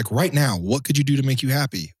like right now, what could you do to make you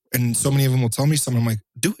happy? And so many of them will tell me something. I'm like,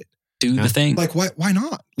 do it. Do the thing. Like, why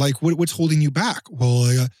not? Like, what's holding you back?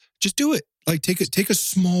 Well, just do it. Like, take a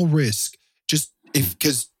small risk. Just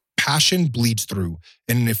because passion bleeds through.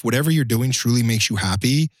 And if whatever you're doing truly makes you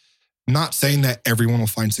happy, not saying that everyone will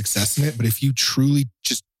find success in it, but if you truly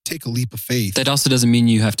just take a leap of faith. That also doesn't mean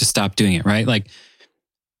you have to stop doing it, right? Like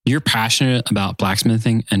you're passionate about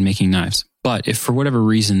blacksmithing and making knives. But if for whatever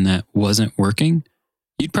reason that wasn't working,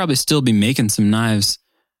 you'd probably still be making some knives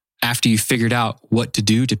after you figured out what to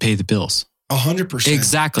do to pay the bills. 100%.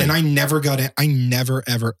 Exactly. And I never,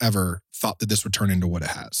 ever thought that this would turn into what it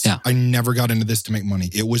has. Yeah. I never got into this to make money.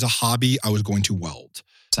 It was a hobby. I was going to weld.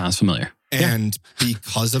 Sounds familiar. And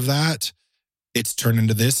because of that, it's turned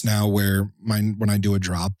into this now where when I do a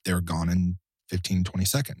drop, they're gone in 15, 20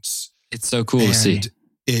 seconds. It's so cool to see.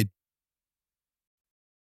 It,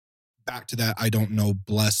 back to that, I don't know,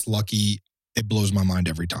 blessed, lucky, it blows my mind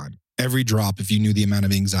every time. Every drop, if you knew the amount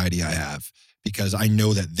of anxiety I have, because I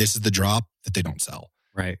know that this is the drop that they don't sell.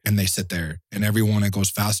 Right. And they sit there and every one, it goes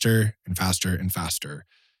faster and faster and faster.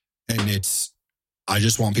 And I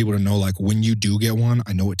just want people to know, like, when you do get one,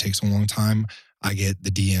 I know it takes a long time. I get the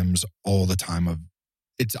DMs all the time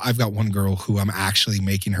I've got one girl who I'm actually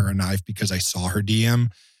making her a knife because I saw her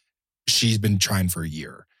DM. She's been trying for a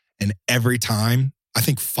year. And every time, I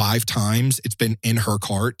think 5 times, it's been in her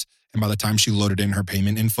cart. And by the time she loaded in her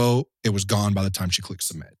payment info, it was gone by the time she clicked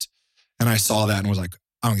submit. And I saw that and was like,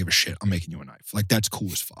 I don't give a shit. I'm making you a knife. Like, that's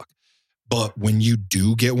cool as fuck. But when you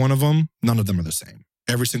do get one of them, none of them are the same.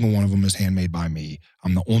 Every single one of them is handmade by me.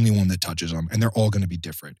 I'm the only one that touches them, and they're all going to be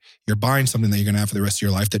different. You're buying something that you're going to have for the rest of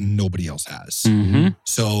your life that nobody else has. Mm-hmm.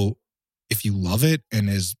 So if you love it and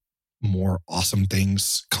as more awesome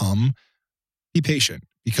things come, be patient,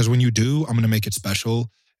 because when you do, I'm going to make it special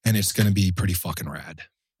and it's going to be pretty fucking rad.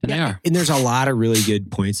 And they are. And there's a lot of really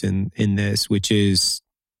good points in this, which is,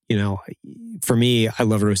 for me, I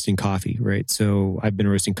love roasting coffee, right? So I've been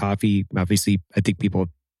roasting coffee. Obviously, I think people have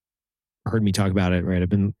heard me talk about it, right? I've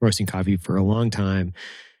been roasting coffee for a long time,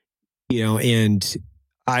 and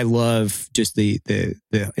I love just the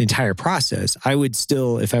entire process. I would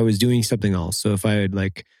still, if I was doing something else, so if I had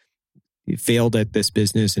like failed at this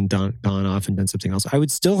business and gone off and done something else, I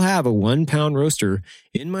would still have a 1 pound roaster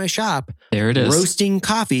in my shop. There it is. Roasting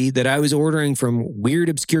coffee that I was ordering from weird,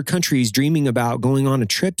 obscure countries, dreaming about going on a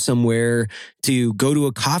trip somewhere to go to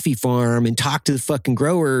a coffee farm and talk to the fucking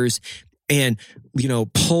growers and,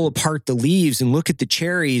 pull apart the leaves and look at the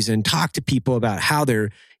cherries and talk to people about how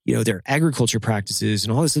their agriculture practices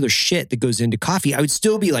and all this other shit that goes into coffee. I would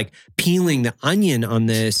still be like peeling the onion on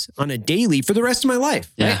this on a daily for the rest of my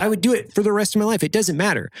life. Right? Yeah. I would do it for the rest of my life. It doesn't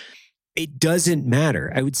matter. It doesn't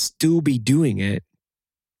matter. I would still be doing it.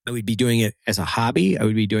 I would be doing it as a hobby. I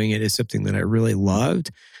would be doing it as something that I really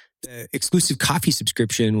loved. The exclusive coffee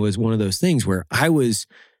subscription was one of those things where obviously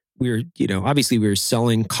we were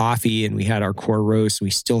selling coffee and we had our core roasts.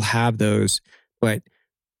 We still have those, but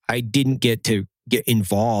I didn't get to get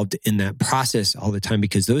involved in that process all the time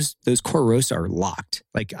because those core roasts are locked.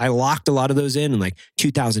 Like I locked a lot of those in like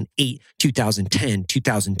 2008, 2010,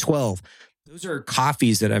 2012. Those are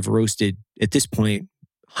coffees that I've roasted at this point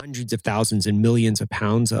hundreds of thousands and millions of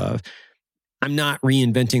pounds of. I'm not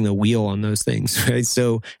reinventing the wheel on those things, right?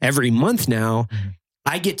 So every month now,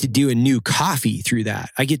 I get to do a new coffee through that.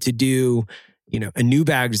 I get to do, a new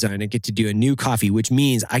bag design. I get to do a new coffee, which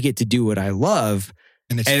means I get to do what I love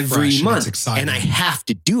And it's every fresh month. And it's exciting. And I have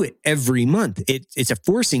to do it every month. It's a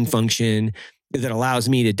forcing function that allows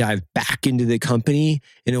me to dive back into the company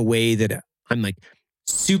in a way that I'm like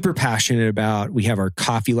super passionate about. We have our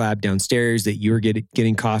coffee lab downstairs that you're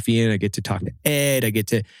getting coffee in. I get to talk to Ed. I get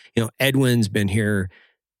to, Edwin's been here.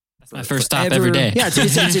 That's my first stop every day. Yeah,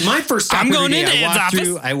 it's my first stop. I'm every going day. into Ed's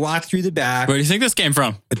office. I walk through the back. Where do you think this came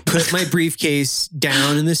from? I put my briefcase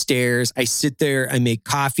down in the stairs. I sit there. I make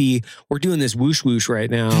coffee. We're doing this whoosh whoosh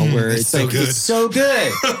right now, where it's so good. It's so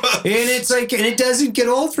good, and it's like, and it doesn't get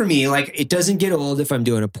old for me. Like it doesn't get old if I'm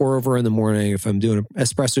doing a pour over in the morning, if I'm doing an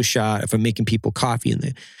espresso shot, if I'm making people coffee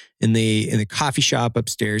in the coffee shop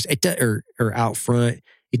upstairs, or out front.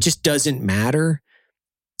 It just doesn't matter.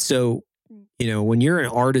 So, when you're an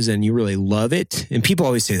artisan, you really love it. And people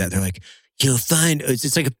always say that. They're like, find,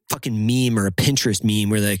 it's like a fucking meme or a Pinterest meme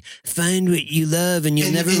where like, find what you love and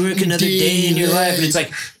you'll never work another day in your life. And it's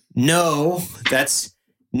like, no, that's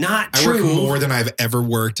not true. I work more than I've ever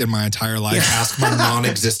worked in my entire life. Ask my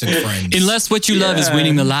non-existent friends. Unless what you love is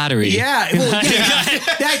winning the lottery. Yeah.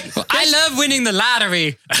 Well, I love winning the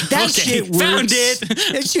lottery. That shit works. Found it.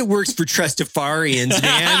 That shit works for Trustafarians,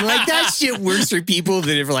 man. Like that shit works for people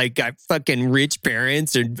that have like got fucking rich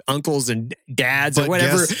parents and uncles and dads or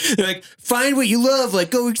whatever. They're like, find what you love, like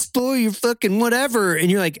go explore your fucking whatever. And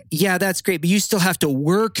you're like, yeah, that's great, but you still have to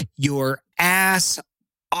work your ass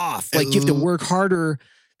off. Like you have to work harder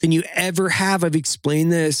than you ever have. I've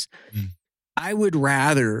explained this. I would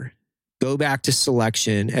rather go back to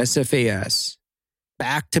selection, SFAS,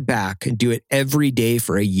 back to back and do it every day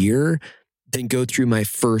for a year than go through my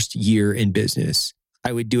first year in business.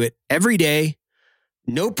 I would do it every day.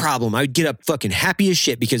 No problem. I would get up fucking happy as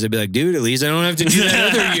shit because I'd be like, dude, at least I don't have to do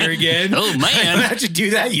that other year again. Oh man. I don't have to do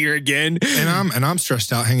that year again. And I'm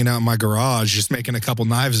stressed out hanging out in my garage, just making a couple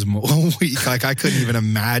knives a week. Like I couldn't even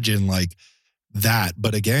imagine like that.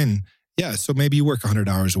 But again, yeah. So maybe you work 100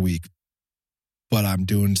 hours a week, but I'm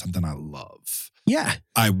doing something I love. Yeah.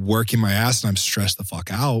 I work in my ass and I'm stressed the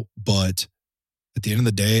fuck out. But at the end of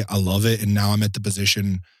the day, I love it. And now I'm at the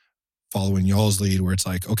position following y'all's lead where it's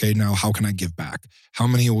like, okay, now how can I give back? How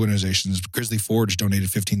many organizations? Grizzly Forge donated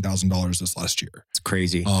 $15,000 this last year. It's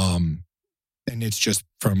crazy. And it's just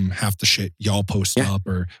from half the shit y'all post up,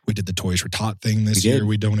 or we did the Toys for Tot thing this year.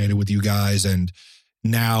 We donated with you guys. And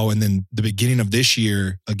now, and then the beginning of this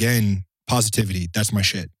year, again, positivity. That's my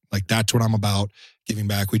shit. Like that's what I'm about, giving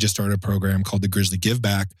back. We just started a program called the Grizzly Give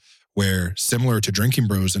Back, where similar to Drinking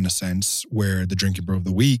Bros in a sense, where the Drinking Bro of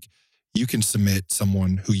the Week, you can submit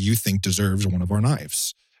someone who you think deserves one of our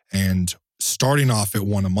knives. And starting off at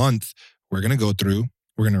one a month, we're going to go through,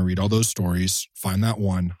 we're going to read all those stories, find that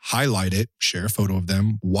one, highlight it, share a photo of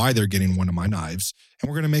them, why they're getting one of my knives. And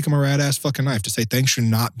we're going to make them a rad ass fucking knife to say, thanks for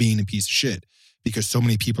not being a piece of shit. Because so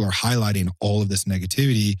many people are highlighting all of this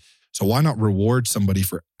negativity. So why not reward somebody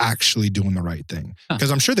for actually doing the right thing?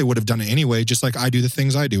 Because I'm sure they would have done it anyway, just like I do the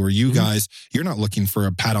things I do. Or you guys, you're not looking for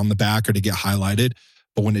a pat on the back or to get highlighted.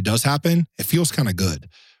 But when it does happen, it feels kind of good.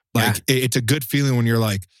 Like it's a good feeling when you're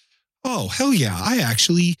like, oh, hell yeah,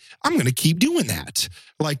 I'm going to keep doing that.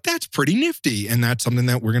 Like that's pretty nifty. And that's something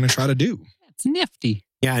that we're going to try to do. It's nifty.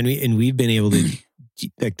 Yeah. And we've been able to,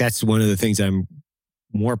 like, that's one of the things I'm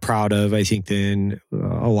more proud of, I think, than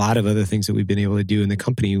a lot of other things that we've been able to do in the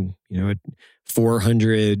company. You know, at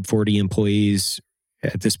 440 employees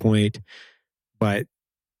at this point. But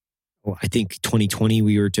I think 2020,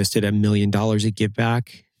 we were just at $1 million at Give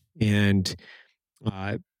Back. And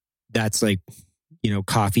that's like, you know,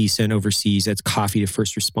 coffee sent overseas. That's coffee to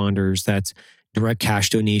first responders. That's direct cash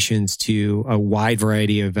donations to a wide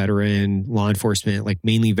variety of veteran law enforcement, like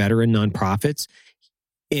mainly veteran nonprofits.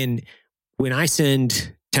 And when I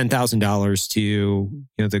send $10,000 to, you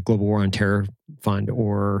know, the Global War on Terror Fund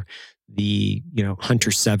or the, you know, Hunter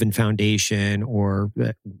 7 Foundation, or,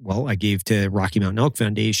 well, I gave to Rocky Mountain Elk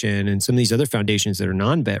Foundation and some of these other foundations that are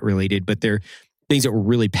non-vet related, but they're things that we're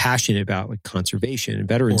really passionate about, like conservation and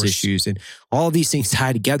veterans issues, and all of these things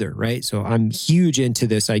tie together, right? So I'm huge into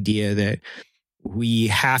this idea that we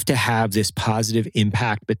have to have this positive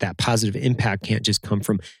impact, but that positive impact can't just come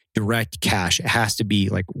from direct cash. It has to be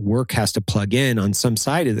like work has to plug in on some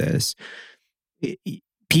side of this.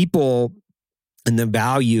 People and the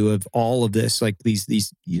value of all of this, like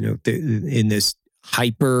these, you know, in this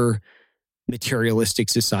hyper materialistic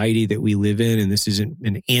society that we live in, and this isn't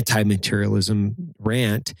an anti-materialism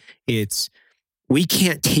rant, it's we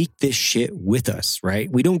can't take this shit with us,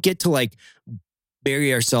 right? We don't get to like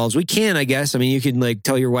bury ourselves. We can, I guess. I mean, you can like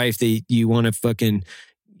tell your wife that you want to fucking,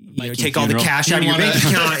 you know, take all the cash out of your bank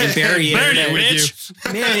account and bury it. Bury it with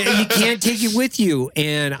you. Man, you can't take it with you.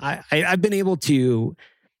 And I've been able to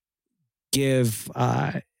give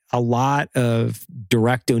a lot of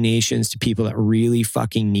direct donations to people that really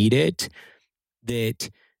fucking need it, that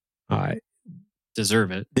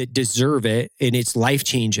deserve it, and it's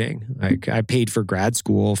life-changing. Like I paid for grad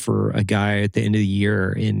school for a guy at the end of the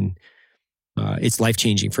year, and it's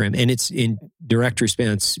life-changing for him. And it's in direct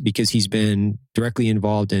response because he's been directly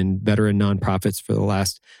involved in veteran nonprofits for the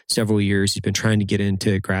last several years. He's been trying to get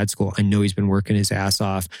into grad school. I know he's been working his ass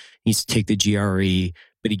off. He needs to take the GRE,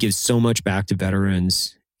 but he gives so much back to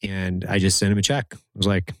veterans. And I just sent him a check. I was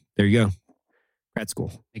like, there you go. Grad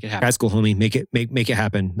school. Make it happen. Grad school, homie. Make it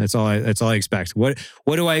happen. That's all I expect. What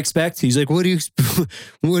do I expect? He's like, what is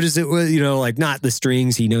it? You know, like not the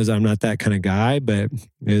strings. He knows I'm not that kind of guy, but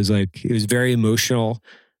it was very emotional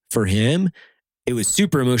for him. It was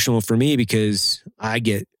super emotional for me because I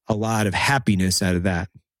get a lot of happiness out of that.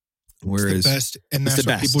 Whereas it's the best, and it's that's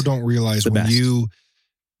the what best. people don't realize The when best. you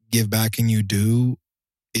give back and you do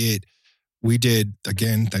it. We did,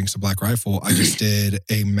 again, thanks to Black Rifle, I just did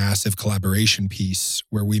a massive collaboration piece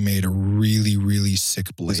where we made a really, really sick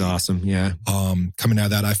it blade. was awesome. Yeah. Coming out of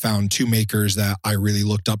that, I found 2 makers that I really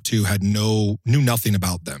looked up to, knew nothing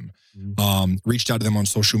about them. Reached out to them on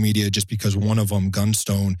social media just because one of them,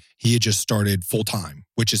 Gunstone, he had just started full-time,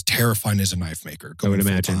 which is terrifying as a knife maker. I would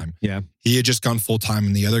imagine. Full-time. Yeah. He had just gone full-time,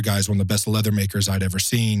 and the other guy's one of the best leather makers I'd ever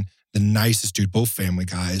seen, the nicest dude, both family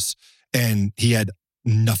guys. And he had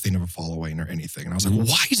nothing of a following or anything. And I was like,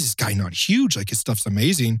 why is this guy not huge? Like, his stuff's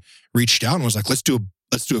amazing. Reached out and was like, let's do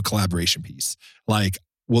a collaboration piece. Like,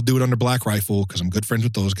 we'll do it under Black Rifle because I'm good friends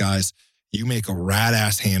with those guys. You make a rad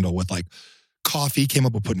ass handle with like coffee, came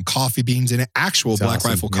up with putting coffee beans in it, actual That's Black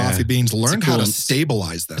awesome. Rifle Yeah. coffee beans, learned how cool- to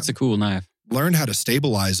stabilize them. That's a cool knife. Learned how to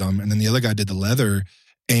stabilize them. And then the other guy did the leather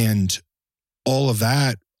and all of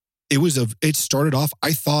that. It started off,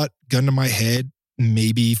 I thought, gun to my head,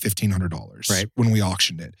 maybe $1,500 Right. when we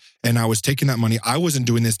auctioned it. And I was taking that money. I wasn't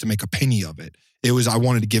doing this to make a penny of it. It was, I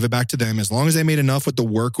wanted to give it back to them. As long as they made enough what the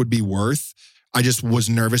work would be worth, I just was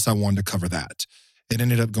nervous. I wanted to cover that. It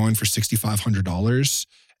ended up going for $6,500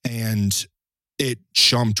 and it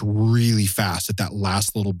jumped really fast at that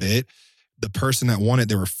last little bit. The person that won it,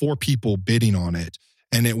 there were 4 people bidding on it.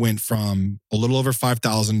 And it went from a little over $5,000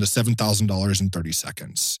 to $7,000 in 30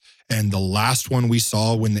 seconds. And the last one we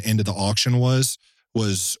saw when the end of the auction was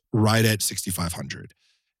right at $6,500.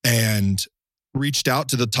 And reached out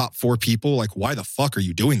to the top 4 people, like, why the fuck are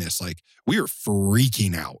you doing this? Like, we are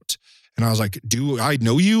freaking out. And I was like, do I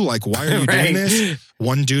know you? Like, why are you doing this?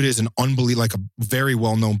 One dude is an like a very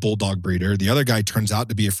well-known bulldog breeder. The other guy turns out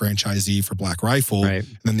to be a franchisee for Black Rifle. Right.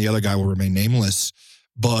 And then the other guy will remain nameless.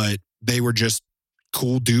 But they were just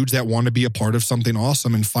cool dudes that want to be a part of something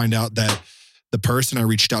awesome and find out that the person I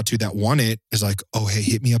reached out to that won it is like, oh, hey,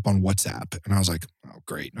 hit me up on WhatsApp. And I was like, oh,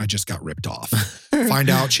 great. I just got ripped off. Find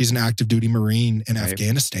out she's an active duty Marine in Right.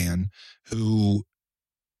 Afghanistan who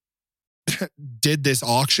did this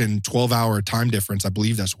auction, 12-hour time difference. I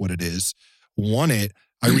believe that's what it is. Won it.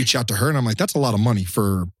 I reached out to her and I'm like, that's a lot of money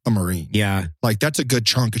for a Marine. Yeah. Like, that's a good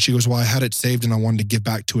chunk. And she goes, well, I had it saved and I wanted to give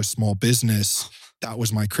back to a small business. That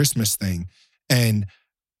was my Christmas thing. And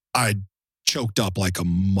I choked up like a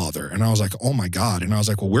mother. And I was like, oh my God. And I was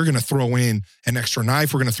like, well, we're going to throw in an extra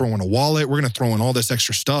knife. We're going to throw in a wallet. We're going to throw in all this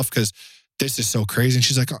extra stuff because this is so crazy. And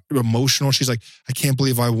she's like emotional. She's like, I can't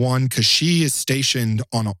believe I won because she is stationed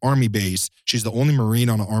on an Army base. She's the only Marine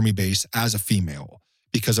on an Army base as a female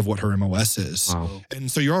because of what her MOS is. Wow. And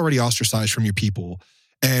so you're already ostracized from your people.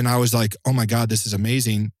 And I was like, oh my God, this is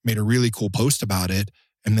amazing. Made a really cool post about it.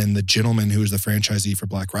 And then the gentleman who was the franchisee for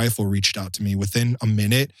Black Rifle reached out to me within a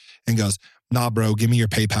minute and goes, nah, bro, give me your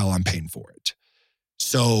PayPal. I'm paying for it.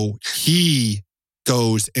 So he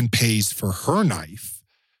goes and pays for her knife,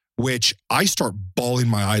 which I start bawling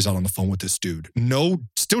my eyes out on the phone with this dude. No,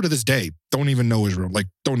 still to this day, don't even know his room. Like,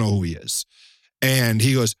 don't know who he is. And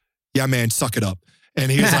he goes, yeah, man, suck it up.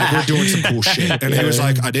 And he was like, we're doing some cool shit. And he was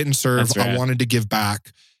like, I didn't serve. That's right. I wanted to give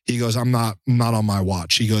back. He goes, I'm not on my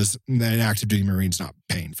watch. He goes, an active duty Marine's not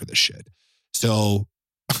paying for this shit. So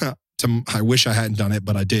I wish I hadn't done it,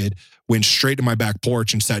 but I did. Went straight to my back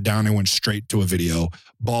porch and sat down and went straight to a video,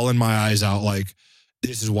 bawling my eyes out like,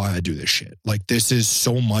 this is why I do this shit. Like, this is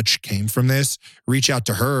so much came from this. Reach out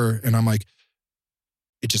to her and I'm like,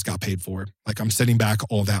 it just got paid for. Like, I'm sending back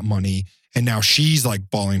all that money. And now she's like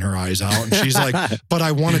bawling her eyes out. And she's like, but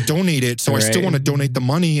I want to donate it. So I still Right. want to donate the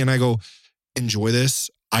money. And I go, enjoy this.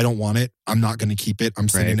 I don't want it. I'm not going to keep it. I'm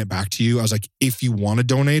sending Right. it back to you. I was like, if you want to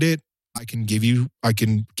donate it, I can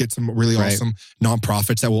get some really Right. awesome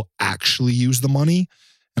nonprofits that will actually use the money.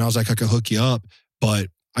 And I was like, I could hook you up, but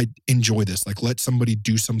I enjoy this. Like, let somebody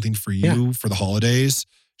do something for you for the holidays.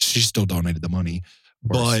 She still donated the money,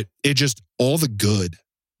 but it just, all the good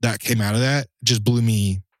that came out of that just blew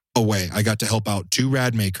me away. I got to help out 2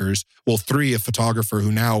 rad makers. Well, 3, a photographer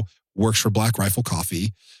who now works for Black Rifle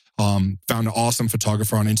Coffee. Found an awesome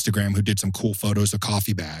photographer on Instagram who did some cool photos of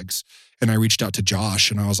coffee bags. And I reached out to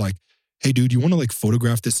Josh and I was like, hey dude, you want to like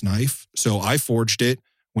photograph this knife? So I forged it,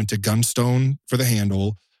 went to Gunstone for the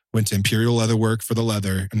handle, went to Imperial Leatherwork for the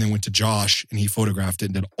leather, and then went to Josh and he photographed it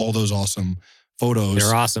and did all those awesome photos.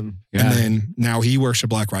 They're awesome. And Yeah. then now he works at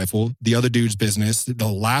Black Rifle. The other dude's business, the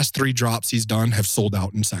last 3 drops he's done have sold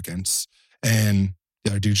out in seconds. And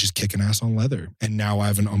the other dude's just kicking ass on leather. And now I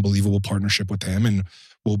have an unbelievable partnership with him and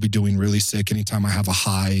we'll be doing really sick. Anytime I have a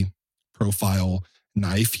high profile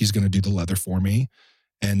knife, he's going to do the leather for me.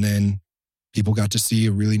 And then people got to see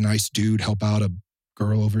a really nice dude help out a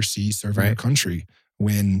girl overseas serving her Right. country,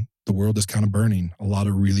 when the world is kind of burning. A lot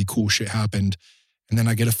of really cool shit happened. And then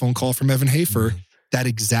I get a phone call from Evan Hafer that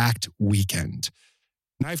exact weekend.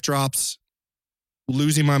 Knife drops,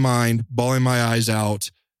 losing my mind, bawling my eyes out.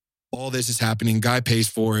 All this is happening. Guy pays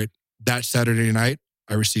for it. That Saturday night,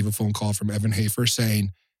 I receive a phone call from Evan Hafer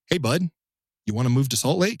saying, "Hey, bud, you want to move to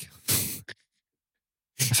Salt Lake?"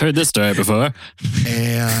 I've heard this story before.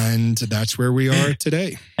 And that's where we are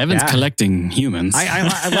today. Evan's collecting humans.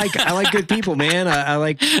 I like good people, man. I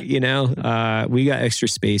like, we got extra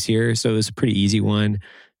space here. So it was a pretty easy one.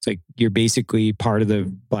 It's like, you're basically part of the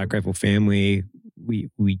Black Rifle family.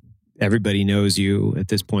 Everybody knows you at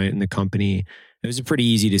this point in the company. It was a pretty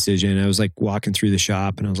easy decision. I was like walking through the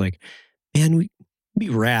shop and I was like, man, we'd be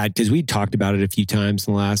rad, because we talked about it a few times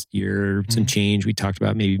in the last year, some change. We talked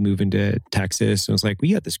about maybe moving to Texas. And I was like,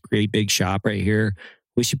 we got this great big shop right here.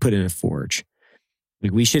 We should put in a forge.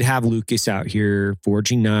 Like, we should have Lucas out here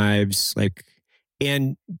forging knives. Like,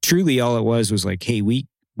 and truly all it was like, hey, we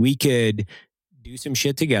could do some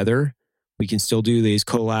shit together. We can still do these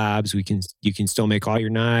collabs. You can still make all your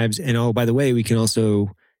knives. And oh, by the way, we can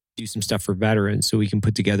also do some stuff for veterans. So we can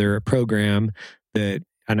put together a program,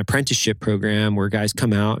 an apprenticeship program where guys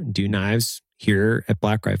come out and do knives here at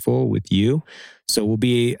Black Rifle with you. So we'll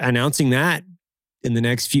be announcing that in the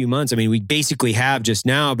next few months. I mean, we basically have just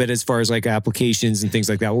now, but as far as like applications and things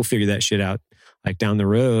like that, we'll figure that shit out like down the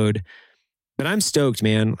road. But I'm stoked,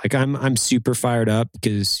 man. Like I'm super fired up,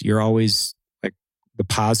 because you're always like the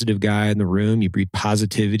positive guy in the room. You breathe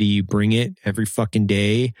positivity, you bring it every fucking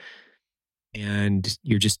day. And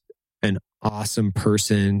you're just an awesome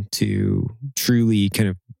person to truly kind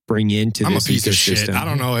of bring into I'm this a piece of ecosystem. shit. I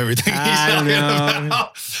don't know everything I don't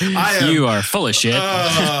know. You are full of shit.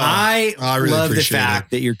 I really love the appreciate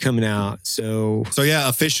fact that you're coming out. So yeah,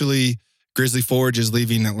 officially, Grizzly Forge is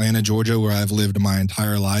leaving Atlanta, Georgia, where I've lived my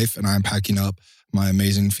entire life. And I'm packing up my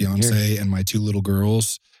amazing fiance and my 2 little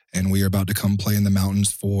girls. And we are about to come play in the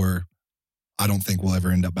mountains for, I don't think we'll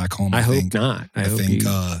ever end up back home. I hope not. I think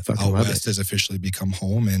Out West has officially become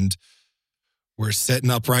home, and we're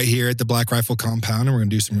setting up right here at the Black Rifle compound, and we're going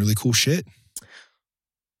to do some really cool shit.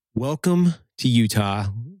 Welcome to Utah.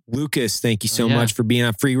 Lucas, thank you so much for being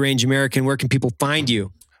on Free Range American. Where can people find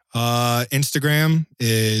you? Instagram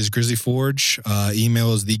is Grizzly Forge.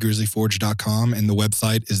 Email is thegrizzlyforge.com, and the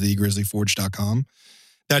website is thegrizzlyforge.com.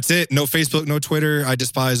 That's it. No Facebook, no Twitter. I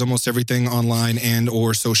despise almost everything online and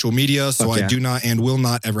or social media. So I do not and will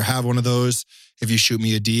not ever have one of those. If you shoot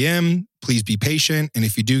me a DM, please be patient. And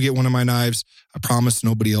if you do get one of my knives, I promise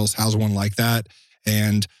nobody else has one like that.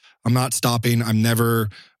 And I'm not stopping.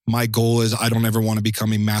 My goal is I don't ever want to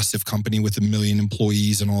become a massive company with 1 million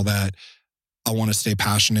employees and all that. I want to stay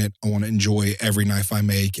passionate. I want to enjoy every knife I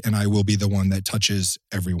make, and I will be the one that touches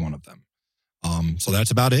every one of them. So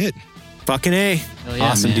that's about it. Fucking A. Hell yeah,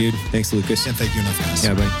 awesome, man. dude. Thanks, Lucas. Can't thank you enough, guys.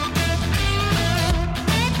 Yeah, bye.